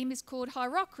extreme is called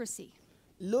hierocracy.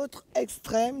 L'autre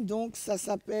extrême, donc, ça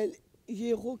s'appelle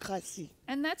hiérocratie.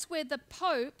 And that's where the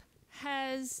Pope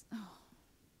has... Oh,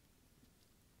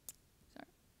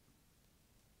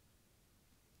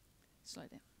 sorry. Slow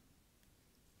down.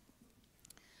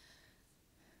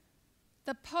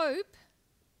 the Pope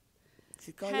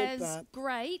c'est quand has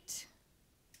great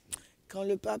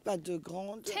le pape a de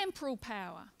grandes, temporal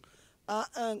power. a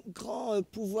un grand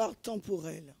pouvoir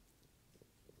temporel.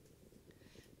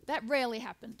 That rarely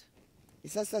happened. Et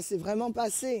ça s'est vraiment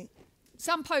passé.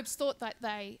 Some popes thought that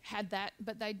they had that,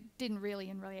 but they didn't really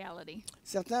in reality.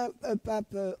 Certains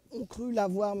papes ont cru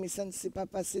l'avoir, mais ça ne s'est pas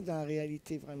passé dans la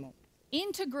réalité vraiment.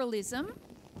 Integralism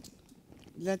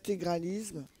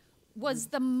L'intégralisme, was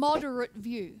the moderate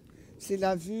view, c'est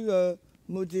la vue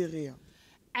modérée.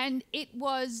 and it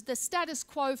was the status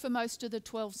quo for most of the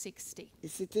 1260. Et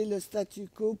c'était le statu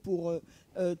quo pour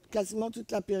quasiment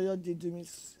toute la période des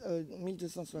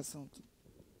 1260.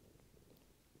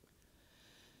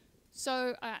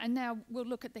 So, and now we'll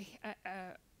look at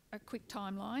a quick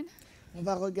timeline. On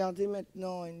va regarder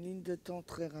maintenant une ligne de temps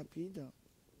très rapide.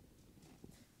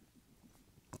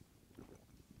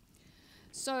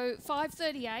 So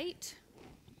 538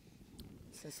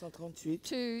 1638,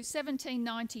 to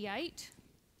 1798,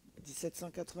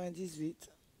 1798.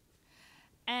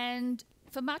 and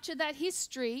for much of that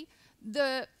history,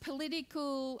 the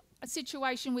political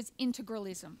situation was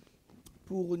integralism.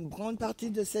 Pour une grande partie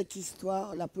de cette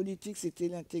histoire, la politique, c'était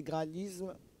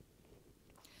l'intégralisme.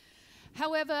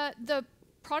 However, the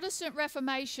Protestant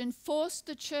Reformation forced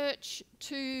the church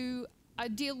to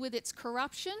deal with its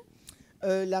corruption.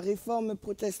 La réforme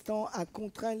protestante a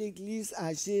contraint l'Église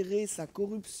à gérer sa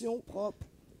corruption propre,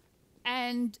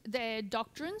 And their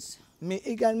doctrines. mais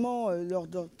également leur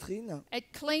doctrine.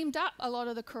 It cleaned up a lot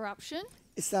of the corruption,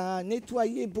 Et ça a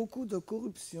nettoyé beaucoup de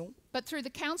corruption. but through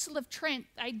the Council of Trent,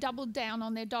 they doubled down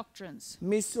on their doctrines.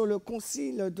 Mais sur le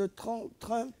concile de Trente,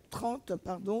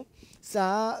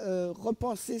 ça a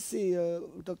repensé ces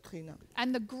doctrines.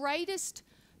 And the greatest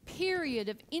period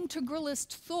of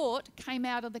integralist thought came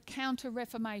out of the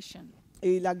Counter-Reformation.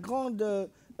 Et la grande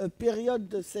période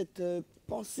de cette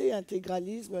pensée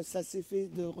intégralisme, ça s'est fait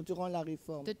durant la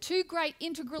Réforme. The two great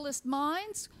integralist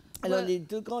minds Alors were les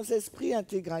deux grands esprits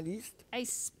intégralistes, a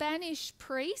Spanish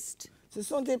priest, ce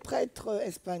sont des prêtres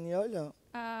espagnols,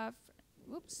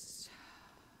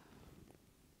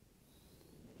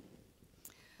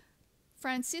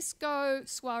 Francisco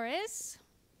Suarez,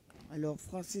 alors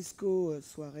Francisco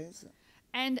Suarez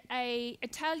and a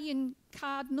Italian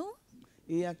cardinal,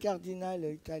 et un cardinal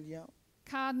italien,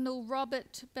 Cardinal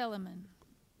Robert Bellarmine.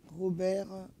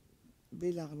 Robert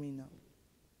Bellarmine.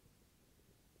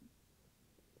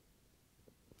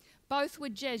 Both were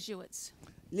Jesuits.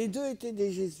 Les deux étaient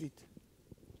des jésuites.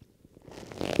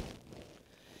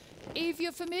 If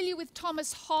you're familiar with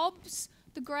Thomas Hobbes,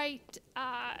 the great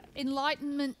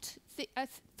Enlightenment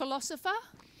philosopher,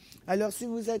 Alors si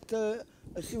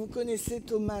vous connaissez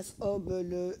Thomas Hobbes,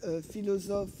 le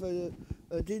philosophe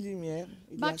des Lumières,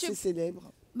 il est assez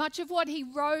célèbre. much of what he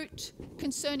wrote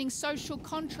concerning social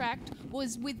contract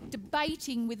was with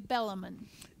debating with Bellarmine.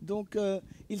 Donc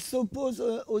il s'oppose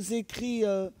aux écrits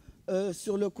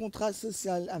sur le contrat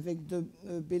social avec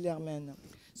Bellarmine.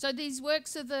 So these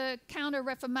works of the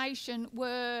Counter-Reformation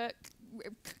were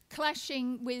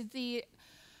clashing with the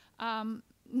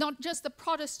not just the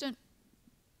Protestant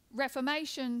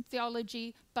Reformation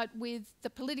theology, but with the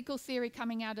political theory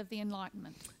coming out of the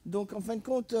Enlightenment. Donc en fin de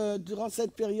compte, durant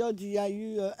cette période, il y a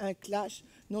eu un clash,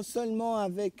 non seulement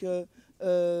avec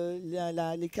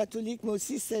les catholiques, mais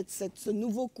aussi ce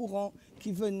nouveau courant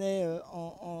qui venait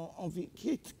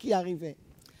qui arrivait.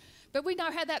 But we know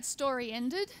how that story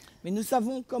ended. Mais nous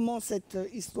savons comment cette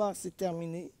histoire s'est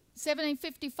terminée.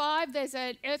 1755, there's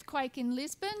an earthquake in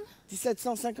Lisbon.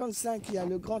 1755, il y a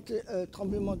le grand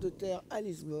tremblement de terre à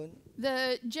Lisbonne.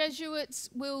 The Jesuits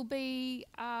will be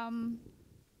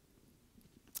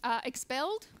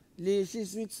expelled. Les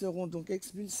jésuites seront donc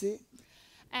expulsés.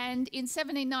 And in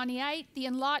 1798, the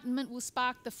Enlightenment will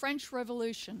spark the French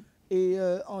Revolution. Et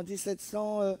en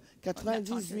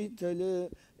 1798,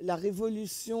 la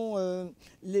révolution,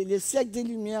 les siècles des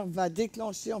Lumières va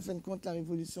déclencher en fin de compte la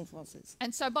Révolution française.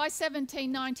 And so by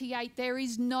 1798, there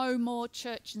is no more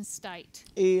church and state.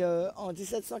 Et en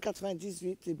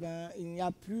 1798, eh ben, il n'y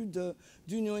a plus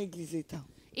d'union Église-État.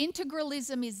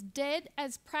 Integralism is dead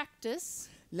as practice,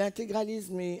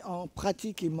 L'intégralisme en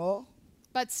pratique est mort,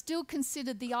 but still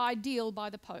considered the ideal by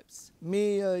the popes.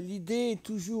 mais l'idée est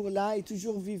toujours là, est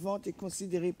toujours vivante et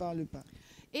considérée par le pape.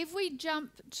 If we jump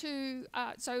to,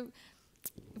 so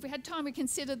if we had time, we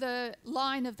consider the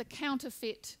line of the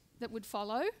counterfeit that would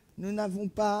follow, Nous n'avons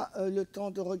pas le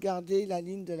temps de regarder la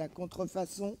ligne de la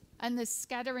contrefaçon, and the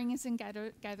scatterings and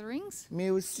gatherings. mais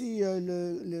aussi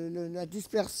la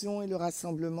dispersion et le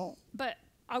rassemblement. But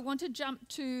I want to jump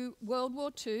to World War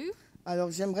II.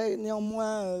 Alors j'aimerais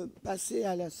néanmoins passer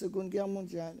à la Seconde Guerre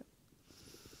mondiale.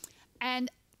 And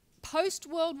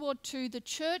post-World War II, the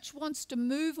church wants to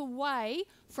move away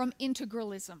from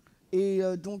integralism. Et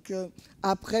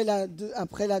après la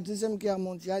Deuxième Guerre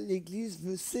mondiale, l'Église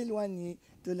veut s'éloigner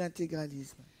de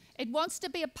l'intégralisme. It wants to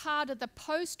be a part of the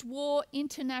post-war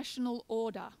international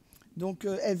order. Donc,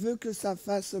 elle veut que ça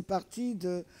fasse partie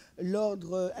de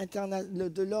l'ordre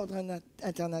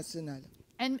international.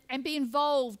 And be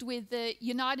involved with the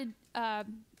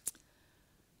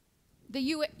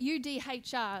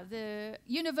UDHR, the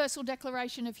Universal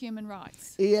Declaration of Human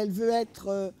Rights. Et elle veut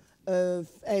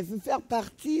faire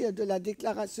partie de la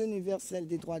Déclaration universelle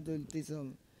des droits des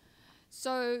hommes.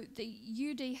 So the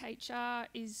UDHR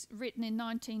is written in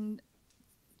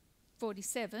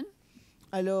 1947.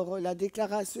 Alors, la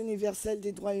Déclaration universelle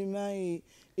des droits humains est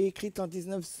écrite en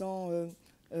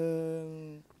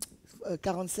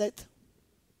 1947.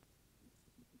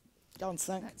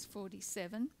 45. That's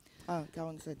 47. Ah,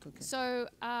 47, ok. So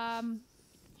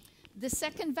the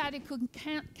Second Vatican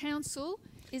Council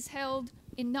is held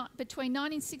between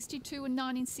 1962 and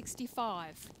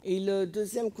 1965. Et le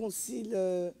deuxième concile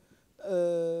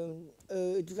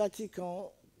du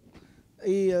Vatican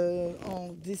est en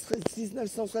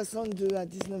 1962 à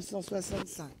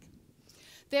 1965.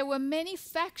 There were many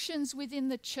factions within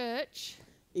the church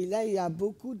Et là, il y a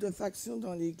beaucoup de factions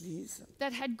dans l'Église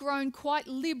that had grown quite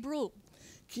liberal,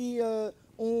 qui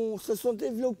se sont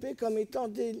développées comme étant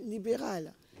des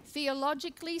libérales.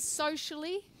 theologically,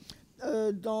 socially,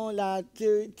 Dans la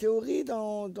théorie,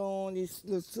 dans le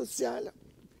social,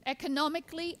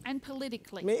 economically, and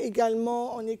politically. mais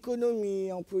également en économie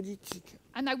et en politique.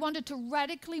 And they wanted to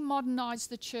radically modernize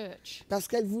the church. Parce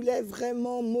qu'elle voulait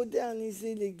vraiment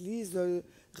moderniser l'Église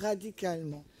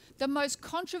radicalement. The most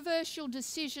controversial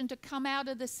decision to come out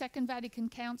of the Second Vatican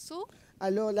Council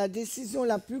Alors la décision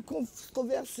la plus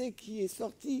controversée qui est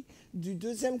sortie du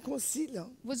deuxième concile,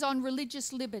 was on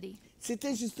religious liberty,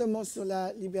 c'était justement sur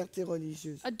la liberté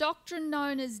religieuse. a doctrine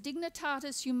known as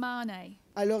Dignitatis Humanae.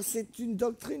 Alors c'est une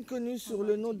doctrine connue sous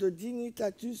le nom de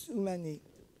Dignitatis Humanae,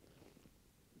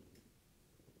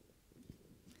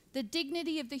 The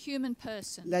dignity of the human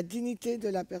person. la dignité de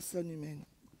la personne humaine.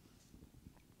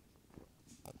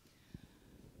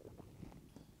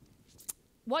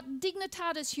 What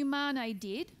Dignitatis Humanae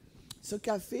did Ce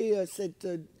qu'a fait cette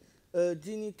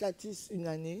Dignitatis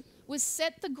Humanae, was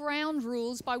set the ground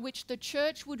rules by which the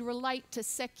church would relate to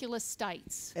secular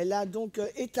states. elle a donc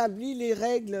établi les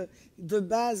règles de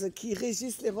base qui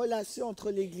régissent les relations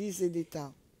entre l'Église et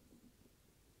l'État.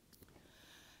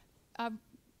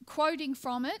 Quoting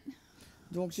from it,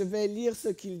 Donc je vais lire ce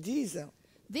qu'ils disent.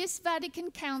 this Vatican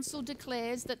Council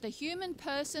declares that the human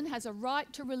person has a right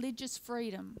to religious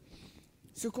freedom.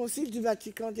 Ce concile du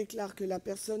Vatican déclare que la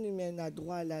personne humaine a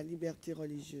droit à la liberté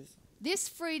religieuse. This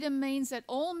freedom means that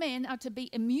all men are to be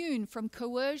immune from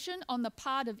coercion on the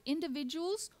part of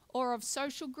individuals or of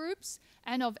social groups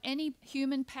and of any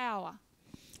human power.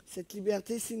 Cette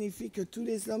liberté signifie que tous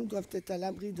les hommes doivent être à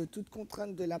l'abri de toute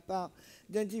contrainte de la part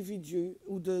d'individus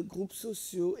ou de groupes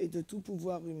sociaux et de tout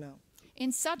pouvoir humain.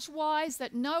 In such wise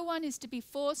that no one is to be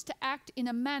forced to act in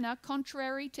a manner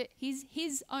contrary to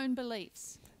his own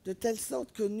beliefs. De telle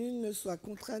sorte que nul ne soit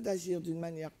contraint d'agir d'une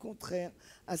manière contraire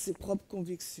à ses propres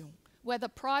convictions, Whether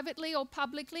privately or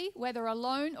publicly, whether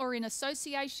alone or in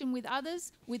association with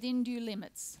others, within due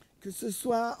limits. que ce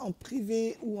soit en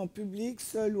privé ou en public,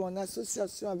 seul ou en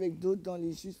association avec d'autres dans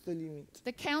les justes limites.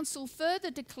 The Council further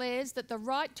declares that the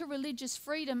right to religious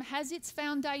freedom has its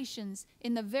foundations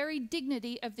in the very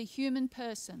dignity of the human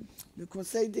person. Le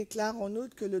Conseil déclare en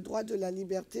outre que le droit de la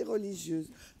liberté religieuse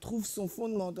trouve son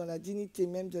fondement dans la dignité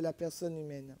même de la personne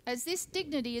humaine. As this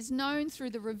dignity is known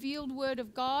through the revealed word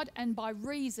of God and by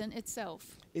reason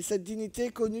itself. Et cette dignité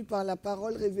est connue par la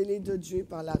parole révélée de Dieu et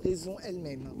par la raison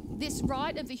elle-même. This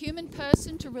right of the human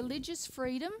person to religious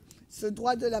freedom Ce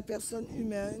droit de la personne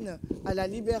humaine à la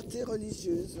liberté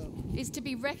religieuse is to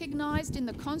be recognized in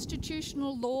the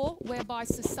constitutional law whereby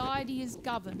society is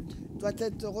governed. doit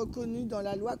être reconnu dans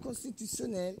la loi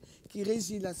constitutionnelle qui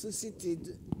régit la société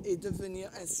et devenir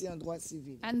ainsi un droit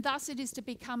civil. And thus it is to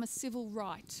become a civil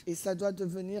right. Et ça doit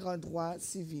devenir un droit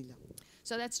civil.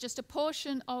 So that's just a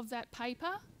portion of that paper.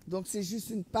 Donc c'est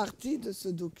juste une partie de ce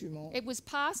document. It was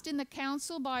passed in the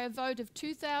council by a vote of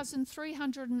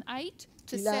 2,308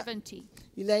 to Il a- 70.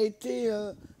 Il a été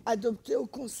adopté au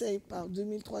Conseil par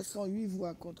 2308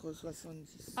 voix contre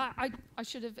 70. I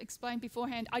should have explained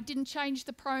beforehand, I didn't change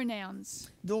the pronouns.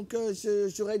 Donc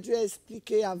j'aurais dû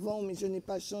expliquer avant, mais je n'ai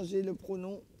pas changé le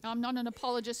pronom. I'm not an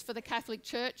apologist for the Catholic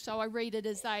Church, so I read it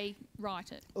as they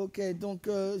write it. Ok, donc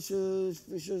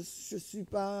je suis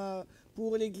pas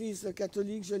pour l'Église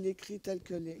catholique, je l'écris tel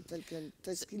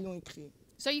qu'ils l'ont écrit.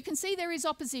 So you can see there is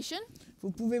opposition.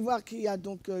 Vous pouvez voir qu'il y a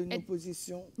donc une Et-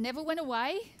 opposition. Never went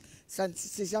away. Ça ne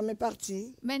s'est jamais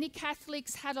parti. Many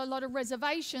Catholics had a lot of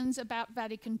reservations about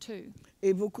Vatican II.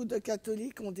 Et beaucoup de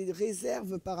catholiques ont des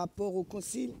réserves par rapport au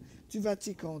Concile du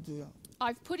Vatican II.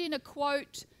 I've put in a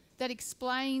quote that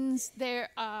explains their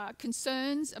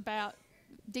concerns about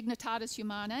Dignitatis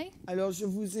Humanae. Alors, je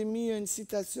vous ai mis une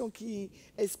citation qui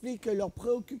explique leurs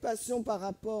préoccupations par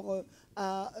rapport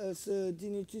à ce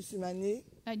Dignitas Humanae.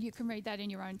 And you can read that in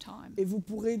your own time. Et vous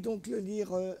pourrez donc le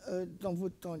lire dans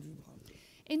votre temps libre.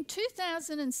 In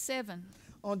 2007,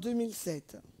 En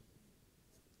 2007,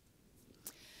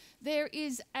 there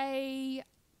is a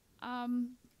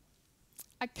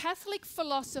Catholic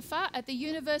philosopher at the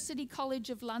University College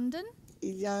of London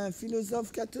il y a un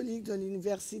philosophe catholique de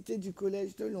l'Université du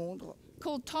Collège de Londres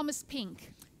called Thomas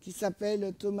Pink. qui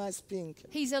s'appelle Thomas Pink.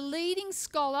 He's a leading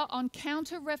scholar on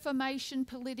counter-Reformation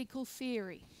political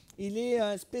theory. Il est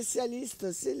un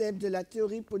spécialiste célèbre de la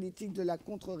théorie politique de la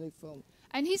contre-réforme.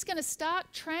 And he's going to start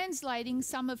translating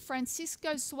some of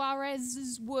Francisco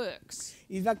Suarez's works.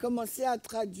 Il va commencer à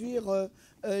traduire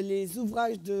les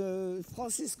ouvrages de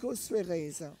Francisco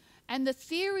Suarez. And the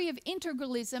theory of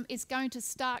integralism is going to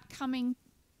start coming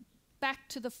back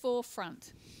to the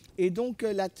forefront. Et donc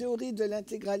la théorie de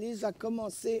l'intégralisme va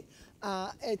commencer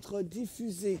à être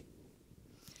diffusée.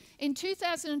 In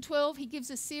 2012, he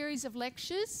gives a series of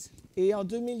lectures Et en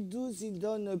 2012, il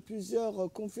donne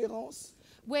plusieurs conférences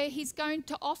where he's going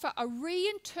to offer a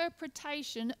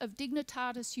reinterpretation of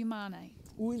Dignitatis Humanae.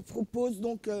 où il propose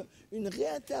donc une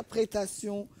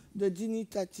réinterprétation de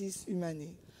Dignitatis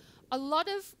Humanae. A lot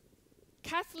of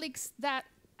Catholics that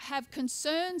have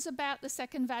concerns about the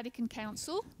Second Vatican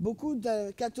Council Beaucoup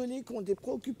de catholiques ont des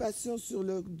préoccupations sur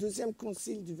le deuxième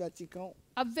concile du Vatican.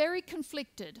 are very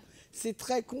conflicted. C'est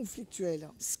très conflictuel.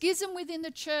 Schism within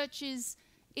the church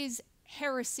is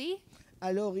heresy.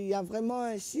 Alors il y a vraiment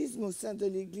un schisme au sein de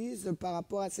l'Église par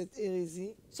rapport à cette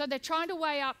hérésie. So they're trying to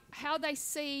weigh up how they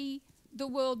see the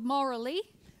world morally.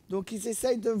 Donc ils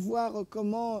essayent de voir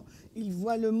comment ils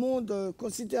voient le monde,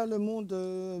 considèrent le monde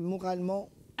moralement.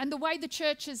 And the way the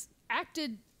church has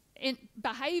acted and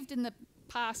behaved in the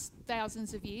past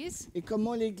thousands of years. Et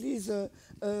comment l'Église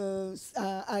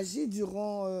a agi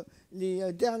durant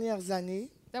les dernières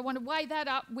années. They want to weigh that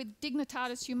up with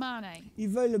Dignitatis Humanae. Ils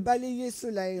veulent balayer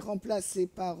cela et remplacer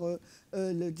par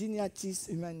le Dignitas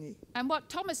Humanae. And what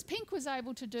Thomas Pink was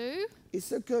able to do Et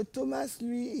ce que Thomas,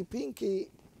 lui, et Pink est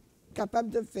capable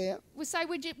de faire, was say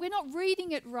we're not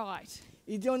reading it right.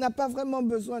 il dit on n'a pas vraiment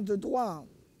besoin de droit.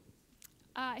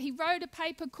 He wrote a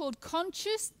paper called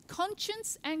Conscience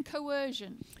and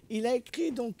Coercion. Il a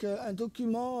écrit donc un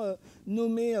document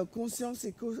nommé Conscience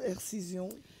et coercition.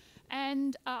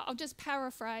 And I'll just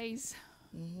paraphrase.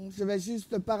 Je vais juste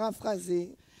le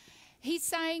paraphraser. He's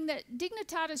saying that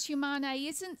Dignitatis Humanae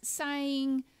isn't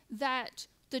saying that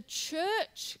the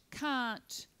church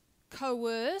can't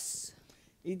coerce.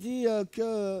 Il dit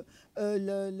que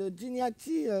le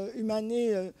Dignity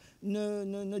Humanae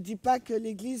ne dit pas que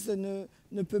l'Église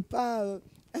ne peut pas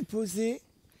imposer.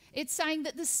 It's saying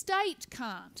that the state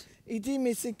can't. Il dit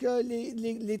mais c'est que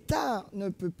l'État ne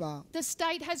peut pas. The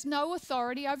state has no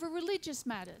authority over religious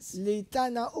matters. L'État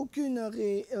n'a aucune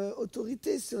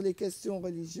autorité sur les questions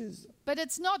religieuses. But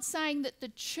it's not saying that the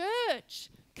church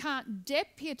can't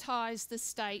deputize the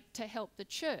state to help the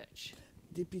church.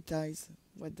 Deputize,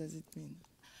 what does it mean?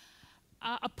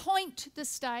 Appoint the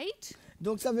state.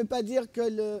 Donc ça ne veut pas dire que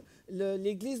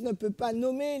l'Église ne peut pas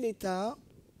nommer l'État.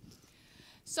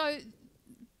 So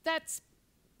that's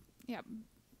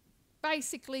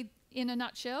basically in a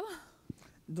nutshell.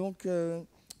 Donc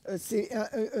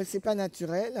c'est pas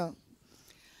naturel.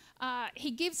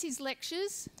 He gives his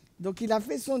lectures, Donc il a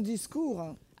fait son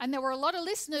discours. and there were a lot of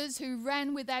listeners who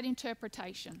ran with that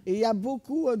interpretation. Et il y a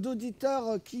beaucoup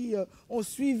d'auditeurs qui ont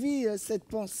suivi cette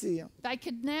pensée. They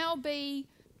could now be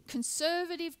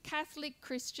conservative Catholic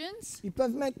Christians Ils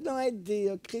peuvent maintenant être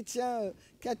des chrétiens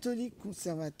catholiques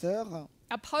conservateurs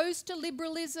opposed to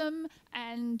liberalism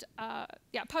and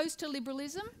opposed to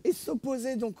liberalism et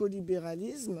s'opposer donc au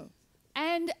libéralisme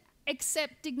and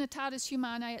accept Dignitatis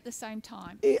Humanae at the same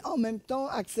time. et en même temps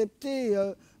accepter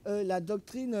la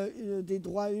doctrine des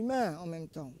droits humains en même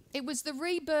temps. It was the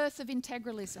rebirth of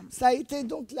integralism. Ça a été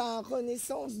donc la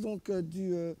renaissance donc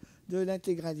de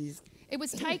l'intégralisme. It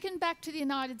was taken back to the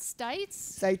United States,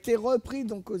 Ça a été repris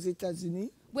donc aux États-Unis,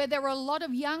 where there were a lot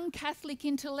of young Catholic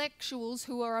intellectuals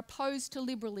who are opposed to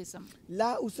liberalism.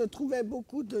 là où se trouvaient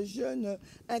beaucoup de jeunes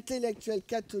intellectuels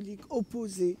catholiques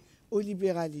opposés au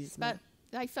libéralisme. But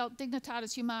they felt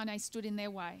Dignitatis Humanae stood in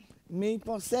their way. Mais ils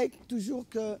pensaient toujours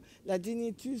que la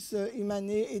dénitus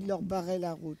émanait et leur barrait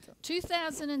la route.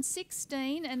 2016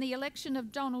 and the election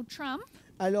of Donald Trump,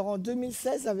 Alors en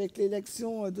 2016, avec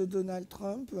l'élection de Donald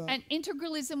Trump, and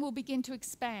integralism will begin to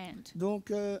expand.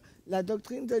 donc la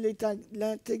doctrine de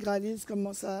l'intégralisme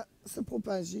commence à se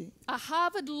propager. A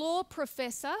Harvard law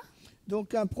professor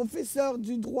Donc un professeur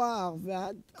du droit à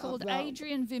Harvard, called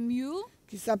Adrian Vermeule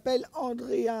qui s'appelle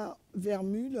Andrea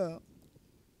Vermeule,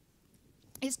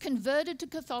 is converted to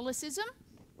Catholicism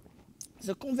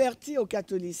se convertit au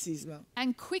catholicisme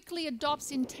and quickly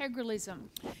adopts integralism.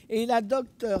 et il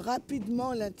adopte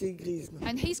rapidement l'intégrisme.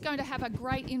 And he's going to have a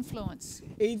great influence.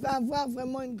 Et il va avoir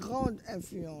vraiment une grande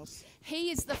influence.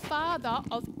 He is the father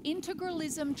of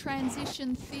integralism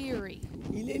transition theory,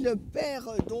 Il est le père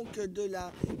donc de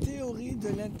la théorie de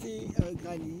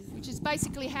l'intégralisme. which is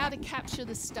basically how to capture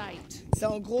the state. C'est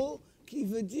en gros qui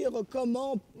veut dire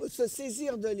comment se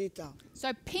saisir de l'État. So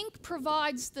Pink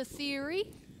provides the theory,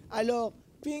 Alors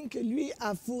Pink, lui,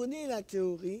 a fourni la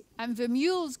théorie and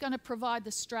Vermeule's going to provide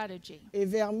the strategy. et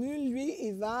Vermeule, lui,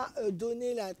 il va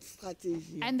donner la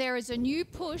stratégie. And there is a new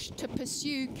push to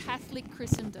pursue Catholic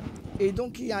Christendom. Et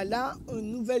donc il y a là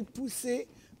une nouvelle poussée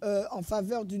en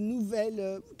faveur d'une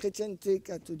nouvelle chrétienté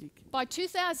catholique. By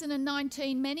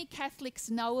 2019, many Catholics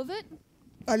know of it.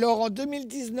 Alors en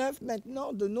 2019,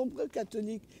 maintenant, de nombreux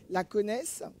catholiques la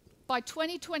connaissent. By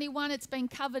 2021, it's been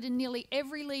covered in nearly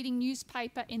every leading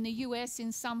newspaper in the US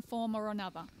in some form or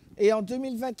another. Et en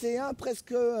 2021,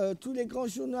 presque tous les grands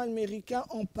journaux américains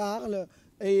en parlent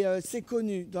et c'est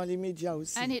connu dans les médias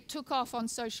aussi. And it took off on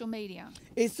social media.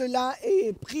 Et cela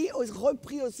est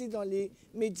repris aussi dans les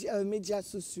médias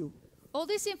sociaux. All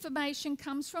this information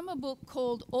comes from a book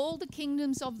called All the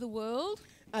Kingdoms of the World,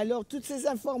 Alors toutes ces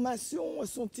informations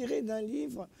sont tirées d'un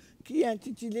livre qui est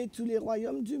intitulé Tous les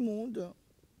royaumes du monde.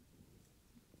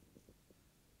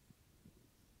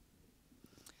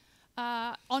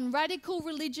 On radical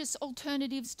religious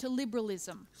alternatives to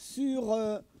liberalism.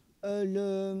 Sur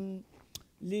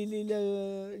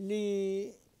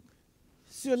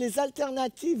sur les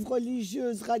alternatives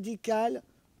religieuses radicales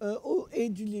et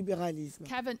du libéralisme.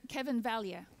 Kevin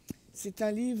Vallier. C'est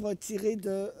un livre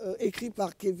écrit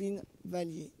par Kevin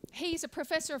Vallier. He's a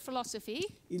professor of philosophy,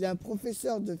 Il est un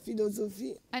professeur de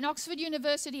philosophie and Oxford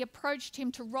University approached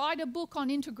him to write a book on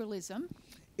integralism.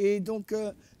 et donc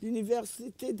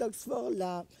l'université d'Oxford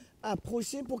l'a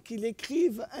approché pour qu'il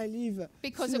écrive un livre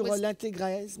Because it sur was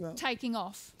l'intégralisme taking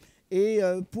off. et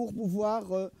pour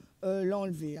pouvoir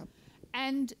l'enlever.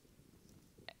 And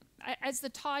as the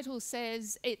title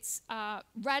says, it's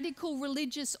radical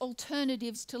religious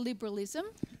alternatives to liberalism.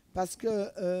 Parce que,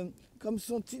 comme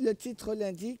le titre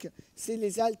l'indique, c'est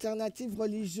les alternatives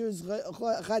religieuses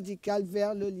radicales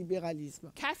vers le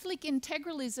libéralisme. Catholic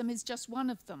integralism is just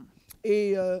one of them.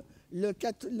 Et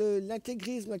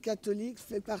l'intégrisme catholique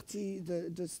fait partie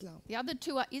de cela. The other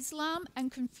two are Islam and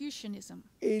Confucianism.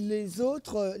 Et les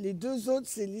deux autres,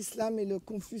 c'est l'islam et le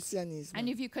confucianisme. And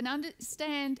if you can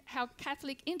understand how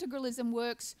Catholic integralism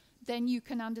works, then you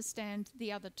can understand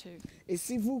the other two. Et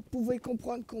si vous pouvez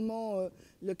comprendre comment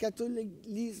le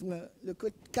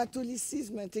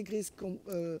catholicisme intégriste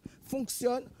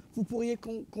fonctionne, vous pourriez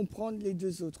comprendre les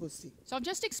deux autres aussi. So I'll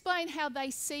just explain how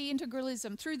they see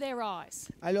integralism through their eyes.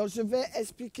 Alors je vais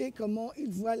expliquer comment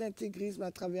ils voient l'intégrisme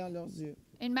à travers leurs yeux.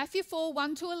 In Matthew 4,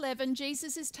 1-11,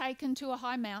 Jesus is taken to a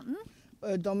high mountain.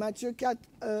 Dans Matthieu 4,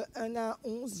 1 à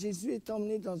 11, Jésus est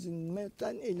emmené dans une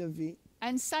montagne élevée.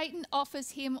 And Satan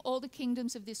offers him all the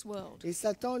kingdoms of this world. Et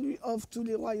Satan lui offre tous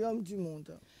les royaumes du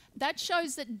monde. That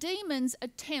shows that demons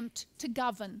attempt to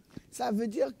govern. Ça veut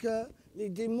dire que les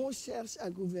démons cherchent à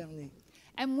gouverner.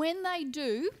 And when they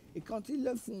do, Et quand ils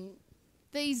le font,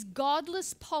 these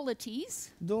godless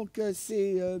polities, donc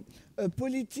ces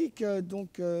politiques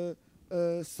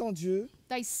sans Dieu,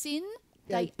 they sin,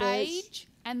 elles they pêchent, age,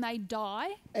 and they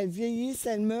die, elles vieillissent,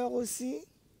 elles meurent aussi,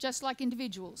 just like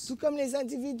individuals. tout comme les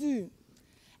individus.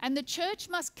 And the church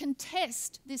must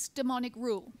contest this demonic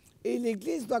rule. Et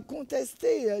l'Église doit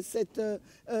contester cette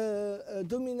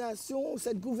domination,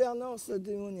 cette gouvernance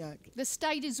démoniaque. The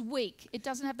state is weak. It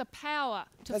doesn't have the power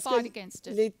to Parce fight que against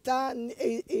it. l'État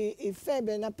est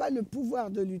faible, elle n'a pas le pouvoir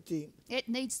de lutter. It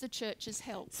needs the church's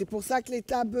help. C'est pour ça que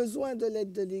l'État a besoin de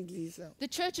l'aide de l'Église. The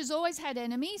church has always had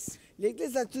enemies,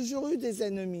 L'Église a toujours eu des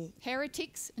ennemis,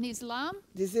 heretics and Islam,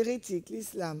 des hérétiques,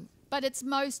 l'islam, but its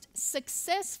most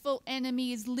successful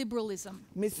enemy is liberalism.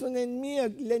 Mais son ennemi,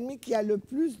 l'ennemi qui a le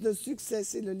plus de succès,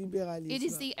 c'est le It is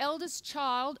libéralisme. the eldest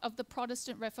child of the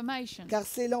Protestant Reformation. Car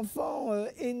c'est l'enfant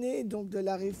aîné donc, de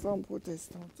la réforme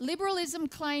protestante. Liberalism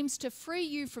claims to free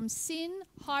you from sin,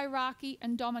 hierarchy,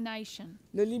 and domination.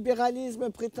 Le libéralisme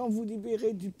prétend vous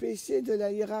libérer du péché, de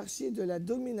la hiérarchie et de la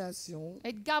domination.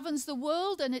 It governs the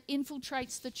world and it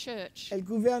infiltrates the church. Elle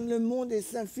gouverne le monde et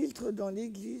s'infiltre dans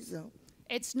l'Église.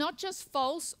 It's not just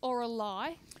false or a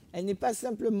lie, Elle n'est pas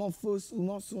simplement fausse ou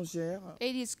mensongère.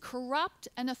 it is corrupt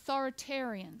and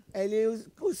authoritarian. Elle est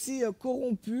aussi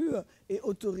corrompue et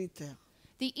autoritaire.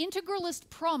 The integralist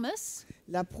promise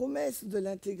La promesse de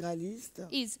l'intégraliste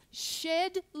is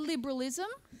shed liberalism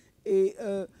est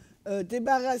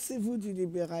débarrassez-vous du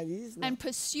libéralisme and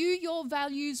pursue your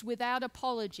values without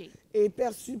apology. et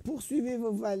poursuivez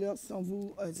vos valeurs sans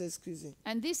vous excuser.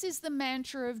 And this is the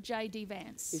mantra of J.D. Et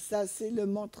Vance. ça, c'est le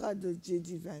mantra de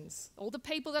J.D. Vance. All the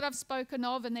people that I've spoken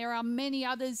of, and there are many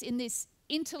others in this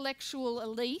intellectual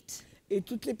elite, Et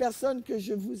toutes les personnes que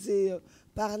je vous ai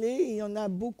parlé, il y en a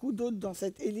beaucoup d'autres dans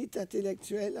cette élite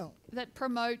intellectuelle that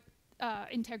promote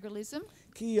integralism.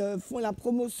 qui font la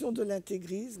promotion de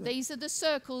l'intégrisme. These are the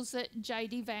circles that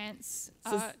J.D. Vance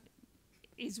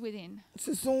is within.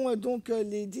 Ce sont donc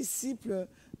les disciples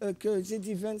que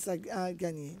J.D. Vance a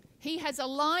gagnés. He has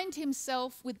aligned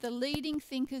himself with the leading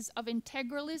thinkers of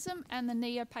integralism and the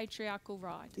neo-patriarchal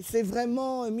right. Il s'est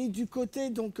vraiment mis du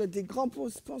côté donc, des grands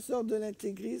penseurs de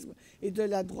l'intégrisme et de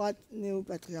la droite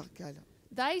néo-patriarcale.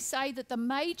 They say that the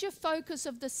major focus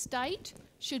of the state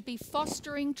should be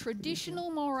fostering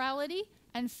traditional morality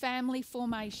and family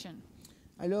formation.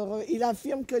 Alors, il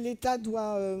affirme que l'État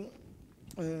doit...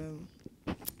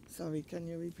 sorry, can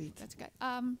you repeat? That's okay.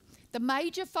 The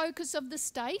major focus of the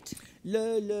state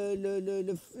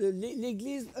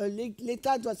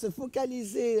L'État doit se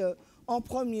focaliser en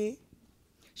premier.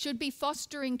 should be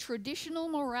fostering traditional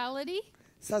morality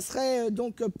Ça serait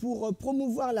donc pour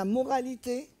promouvoir la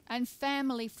moralité and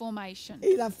family formation.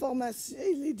 et la formation,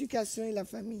 et l'éducation et la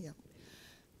famille.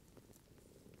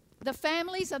 The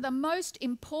families are the most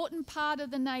important part of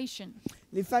the nation.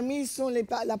 Les familles sont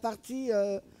la partie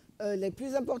les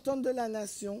plus importantes de la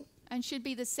nation And should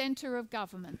be the center of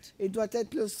government. et doit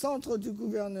être le centre du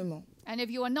gouvernement. And if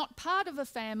you are not part of a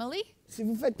family, Si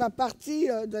vous ne faites pas partie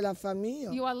de la famille,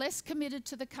 you are less committed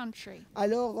to the country.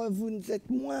 alors vous êtes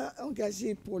moins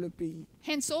engagé pour le pays.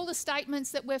 Hence all the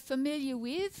statements that we're familiar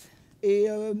with Et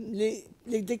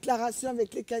les déclarations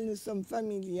avec lesquelles nous sommes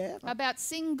familières about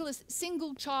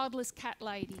single childless cat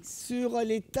ladies. sur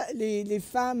les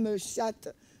femmes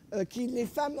chattes, les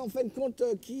femmes en fin de compte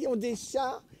qui ont des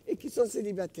chats et qui sont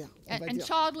célibataires. On va And dire.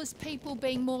 childless people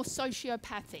being more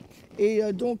sociopathic. Et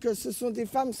donc ce sont des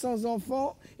femmes sans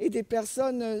enfants et des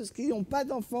personnes qui n'ont pas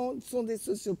d'enfants sont des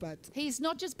sociopathes. He's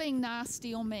not just being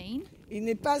nasty or mean, Il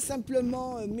n'est pas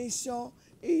simplement méchant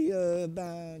et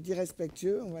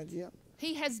irrespectueux, on va dire.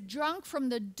 he has drunk from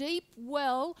the deep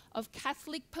well of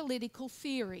Catholic political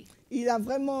theory. Il a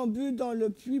vraiment bu dans le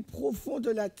puits profond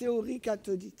de la théorie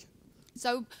catholique.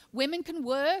 So women can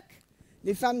work,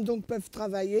 Les femmes donc peuvent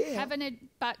travailler,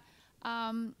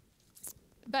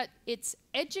 but it's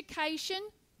education,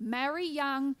 marry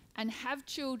young, and have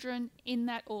children in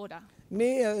that order.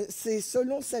 mais c'est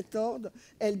selon cet ordre,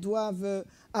 elles doivent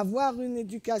avoir une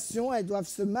éducation, elles doivent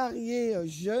se marier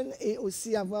jeunes et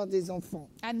aussi avoir des enfants.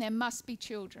 And there must be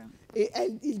children. Et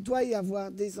il doit y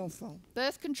avoir des enfants.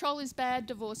 Birth control is bad,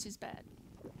 divorce is bad.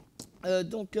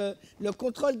 Donc le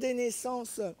contrôle des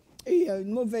naissances est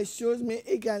une mauvaise chose, mais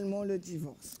également le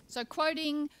divorce. So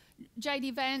quoting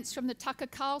J.D. Vance from the Tucker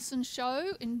Carlson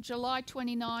show in July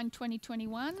 29,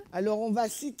 2021, Alors on va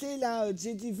citer là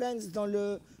J.D. Vance dans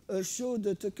le show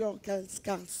de Tucker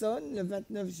Carlson le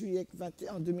 29 juillet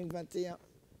en 2021.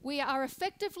 we are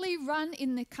effectively run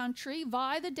in the country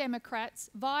via the Democrats,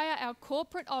 via our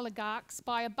corporate oligarchs,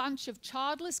 by a bunch of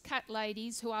childless cat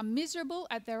ladies who are miserable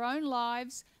at their own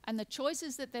lives and the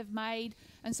choices that they've made,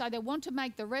 and so they want to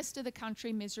make the rest of the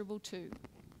country miserable too.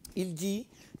 Il dit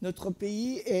 « Notre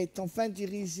pays est enfin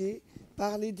dirigé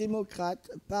par les démocrates,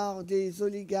 par des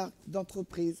oligarques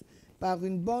d'entreprises, par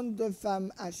une bande de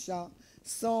femmes à chats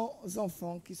sans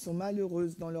enfants qui sont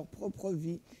malheureuses dans leur propre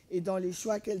vie et dans les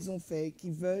choix qu'elles ont faits et qui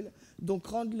veulent donc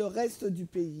rendre le reste du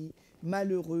pays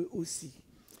malheureux aussi. »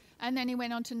 And then he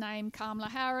went on to name Kamala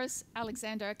Harris,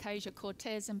 Alexander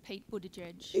Ocasio-Cortez, and Pete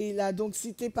Buttigieg. Et il a donc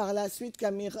cité par la suite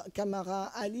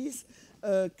Kamala Harris,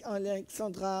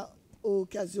 Alexandra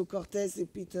Ocasio-Cortez et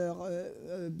Peter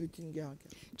Buttigieg.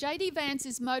 J.D. Vance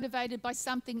is motivated by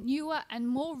something newer and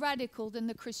more radical than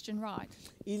the Christian right.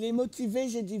 Il est motivé,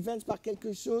 J.D. Vance, par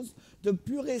quelque chose de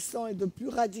plus récent et de plus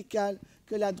radical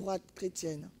que la droite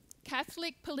chrétienne.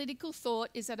 Catholic political thought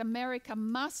is that America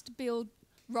must build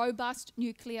robust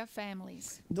nuclear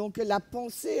families. Donc la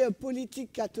pensée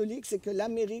politique catholique, c'est que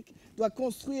l'Amérique doit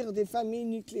construire des familles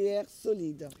nucléaires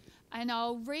solides. And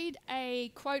I'll read a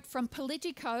quote from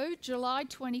Politico, July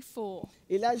 24.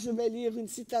 Et là, je vais lire une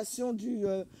citation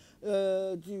de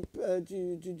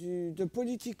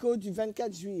Politico du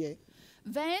 24 juillet.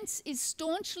 Vance is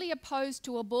staunchly opposed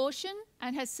to abortion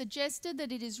and has suggested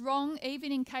that it is wrong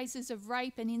even in cases of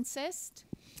rape and incest.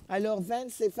 Alors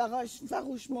Vance est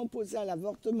farouchement opposé à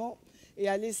l'avortement et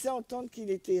a laissé entendre qu'il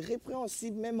était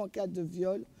répréhensible même en cas de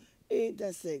viol et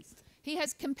d'inceste. He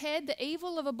has compared the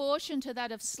evil of abortion to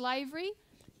that of slavery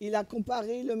Il a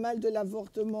comparé le mal de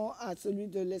l'avortement à celui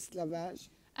de l'esclavage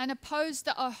and opposed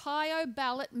the Ohio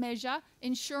ballot measure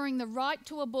ensuring the right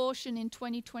to abortion in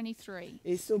 2023.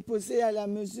 et s'opposait à la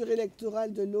mesure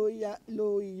électorale de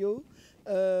l'Ohio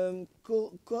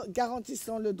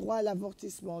garantissant le droit à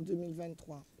l'avortissement en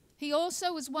 2023. He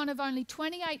also was one of only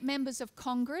 28 members of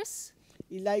Congress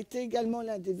Il a été également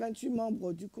l'un des 28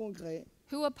 membres du Congrès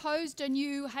who opposed a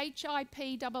new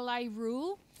HIPAA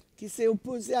rule qui s'est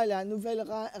opposé à la nouvelle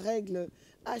règle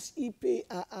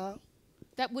HIPAA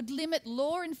that would limit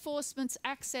law enforcement's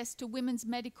access to women's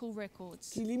medical records.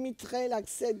 qui limiterait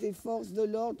l'accès des forces de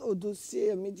l'ordre aux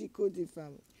dossiers médicaux des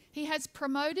femmes. He has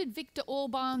promoted Viktor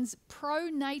Orban's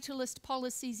pro-natalist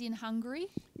policies in Hungary,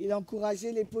 Il a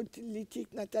encouragé les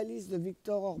politiques natalistes de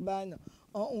Viktor Orban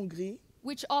en Hongrie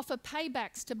which offer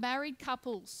paybacks to married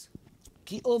couples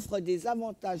qui offrent des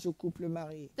avantages aux couples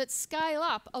mariés that scale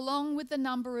up along with the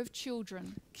number of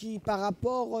children. qui, par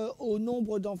rapport au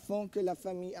nombre d'enfants que la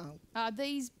famille a.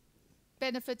 These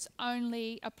benefits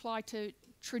only apply to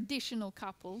traditional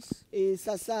couples. Et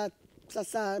ça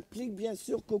s'applique bien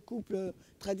sûr qu'aux couples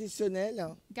traditionnels.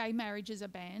 Gay marriages are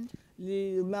banned.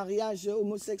 Les mariages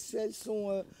homosexuels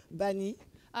sont bannis.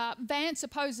 Vance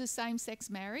opposes same-sex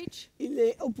marriage. Il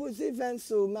est opposé,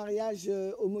 Vance, au mariage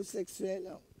homosexuel.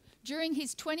 During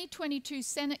his 2022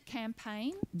 Senate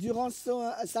campaign, Durant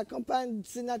sa campagne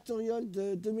sénatoriale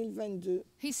de 2022,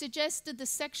 he suggested the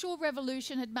sexual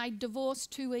revolution had made divorce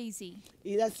too easy.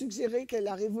 il a suggéré que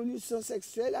la révolution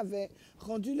sexuelle avait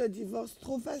rendu le divorce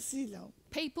trop facile.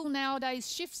 People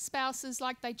nowadays shift spouses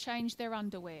like they change their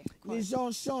underwear. Les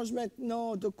gens changent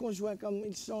maintenant de conjoint comme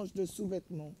ils changent de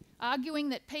sous-vêtements. Arguing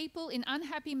that people in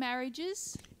unhappy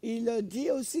marriages, Il dit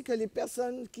aussi que les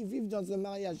personnes qui vivent dans un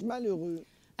mariage malheureux,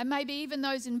 and maybe even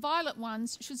those in violent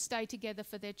ones, should stay together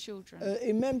for their children.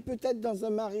 et même peut-être dans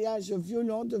un mariage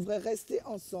violent, devraient rester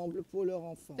ensemble pour leurs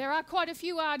enfants. There are quite a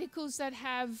few articles that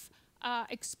have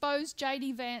exposed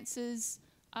J.D. Vance's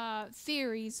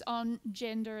theories on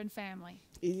gender and family.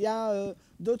 Il y a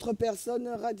d'autres personnes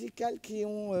radicales qui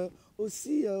ont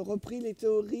aussi repris les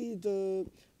théories de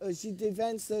J.D.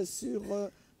 Vance sur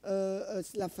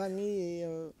la famille et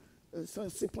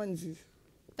ses points de vue.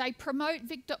 They promote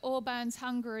Viktor Orban's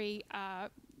Hungary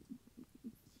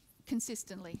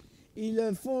consistently.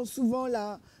 Ils font souvent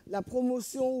la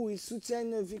promotion où ils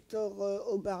soutiennent Viktor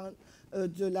Orban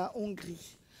de la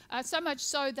Hongrie. So much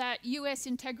so that US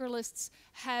integralists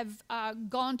have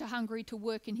gone to Hungary to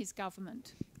work in his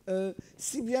government.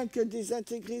 Si bien que des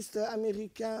intégristes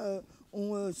américains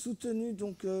ont soutenu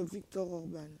donc Viktor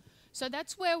Orban. So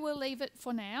that's where we'll leave it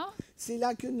for now. C'est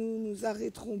là que nous nous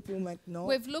arrêterons pour maintenant.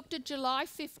 We've looked at July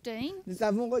 15, Nous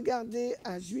avons regardé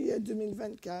à juillet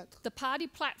 2024 the party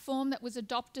platform that was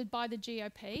adopted by the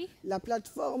GOP, la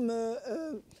plateforme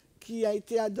qui a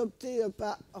été adoptée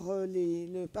par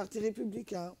le Parti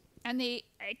républicain and the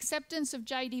acceptance of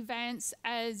J.D. Vance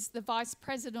as the vice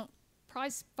president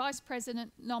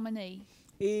nominee.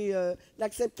 et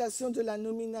l'acceptation de la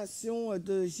nomination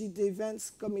de J.D.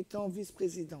 Vance comme étant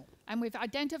vice-président. And we've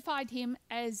identified him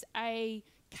as a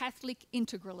Catholic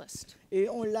integralist. Et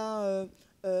on l'a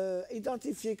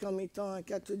identifié comme étant un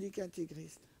catholique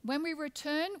intégriste. When we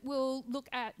return, we'll look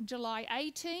at July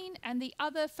 18 and the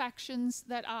other factions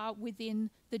that are within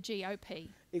the GOP.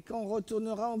 Et quand on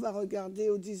retournera, on va regarder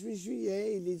au 18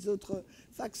 juillet et les autres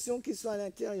factions qui sont à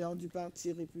l'intérieur du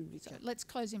Parti républicain. So let's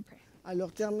close in prayer.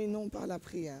 Alors terminons par la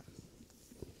prière.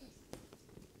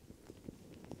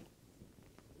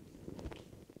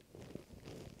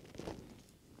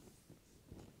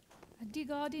 Dear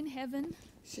God in heaven,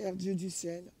 Cher Dieu du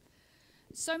ciel,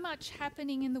 so much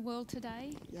happening in the world today.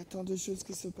 il y a tant de choses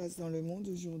qui se passent dans le monde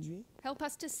aujourd'hui. Help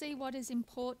us to see what is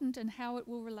important and how it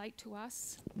will relate to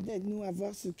us, Aide-nous à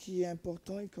voir ce qui est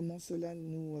important et comment cela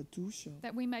nous touche,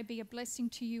 that we may be a blessing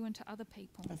to you and to other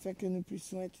people. afin que nous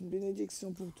puissions être une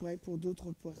bénédiction pour toi et pour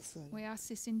d'autres personnes. We ask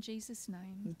this in Jesus'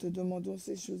 name. Nous te demandons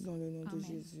ces choses dans le nom Amen. de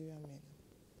Jésus. Amen.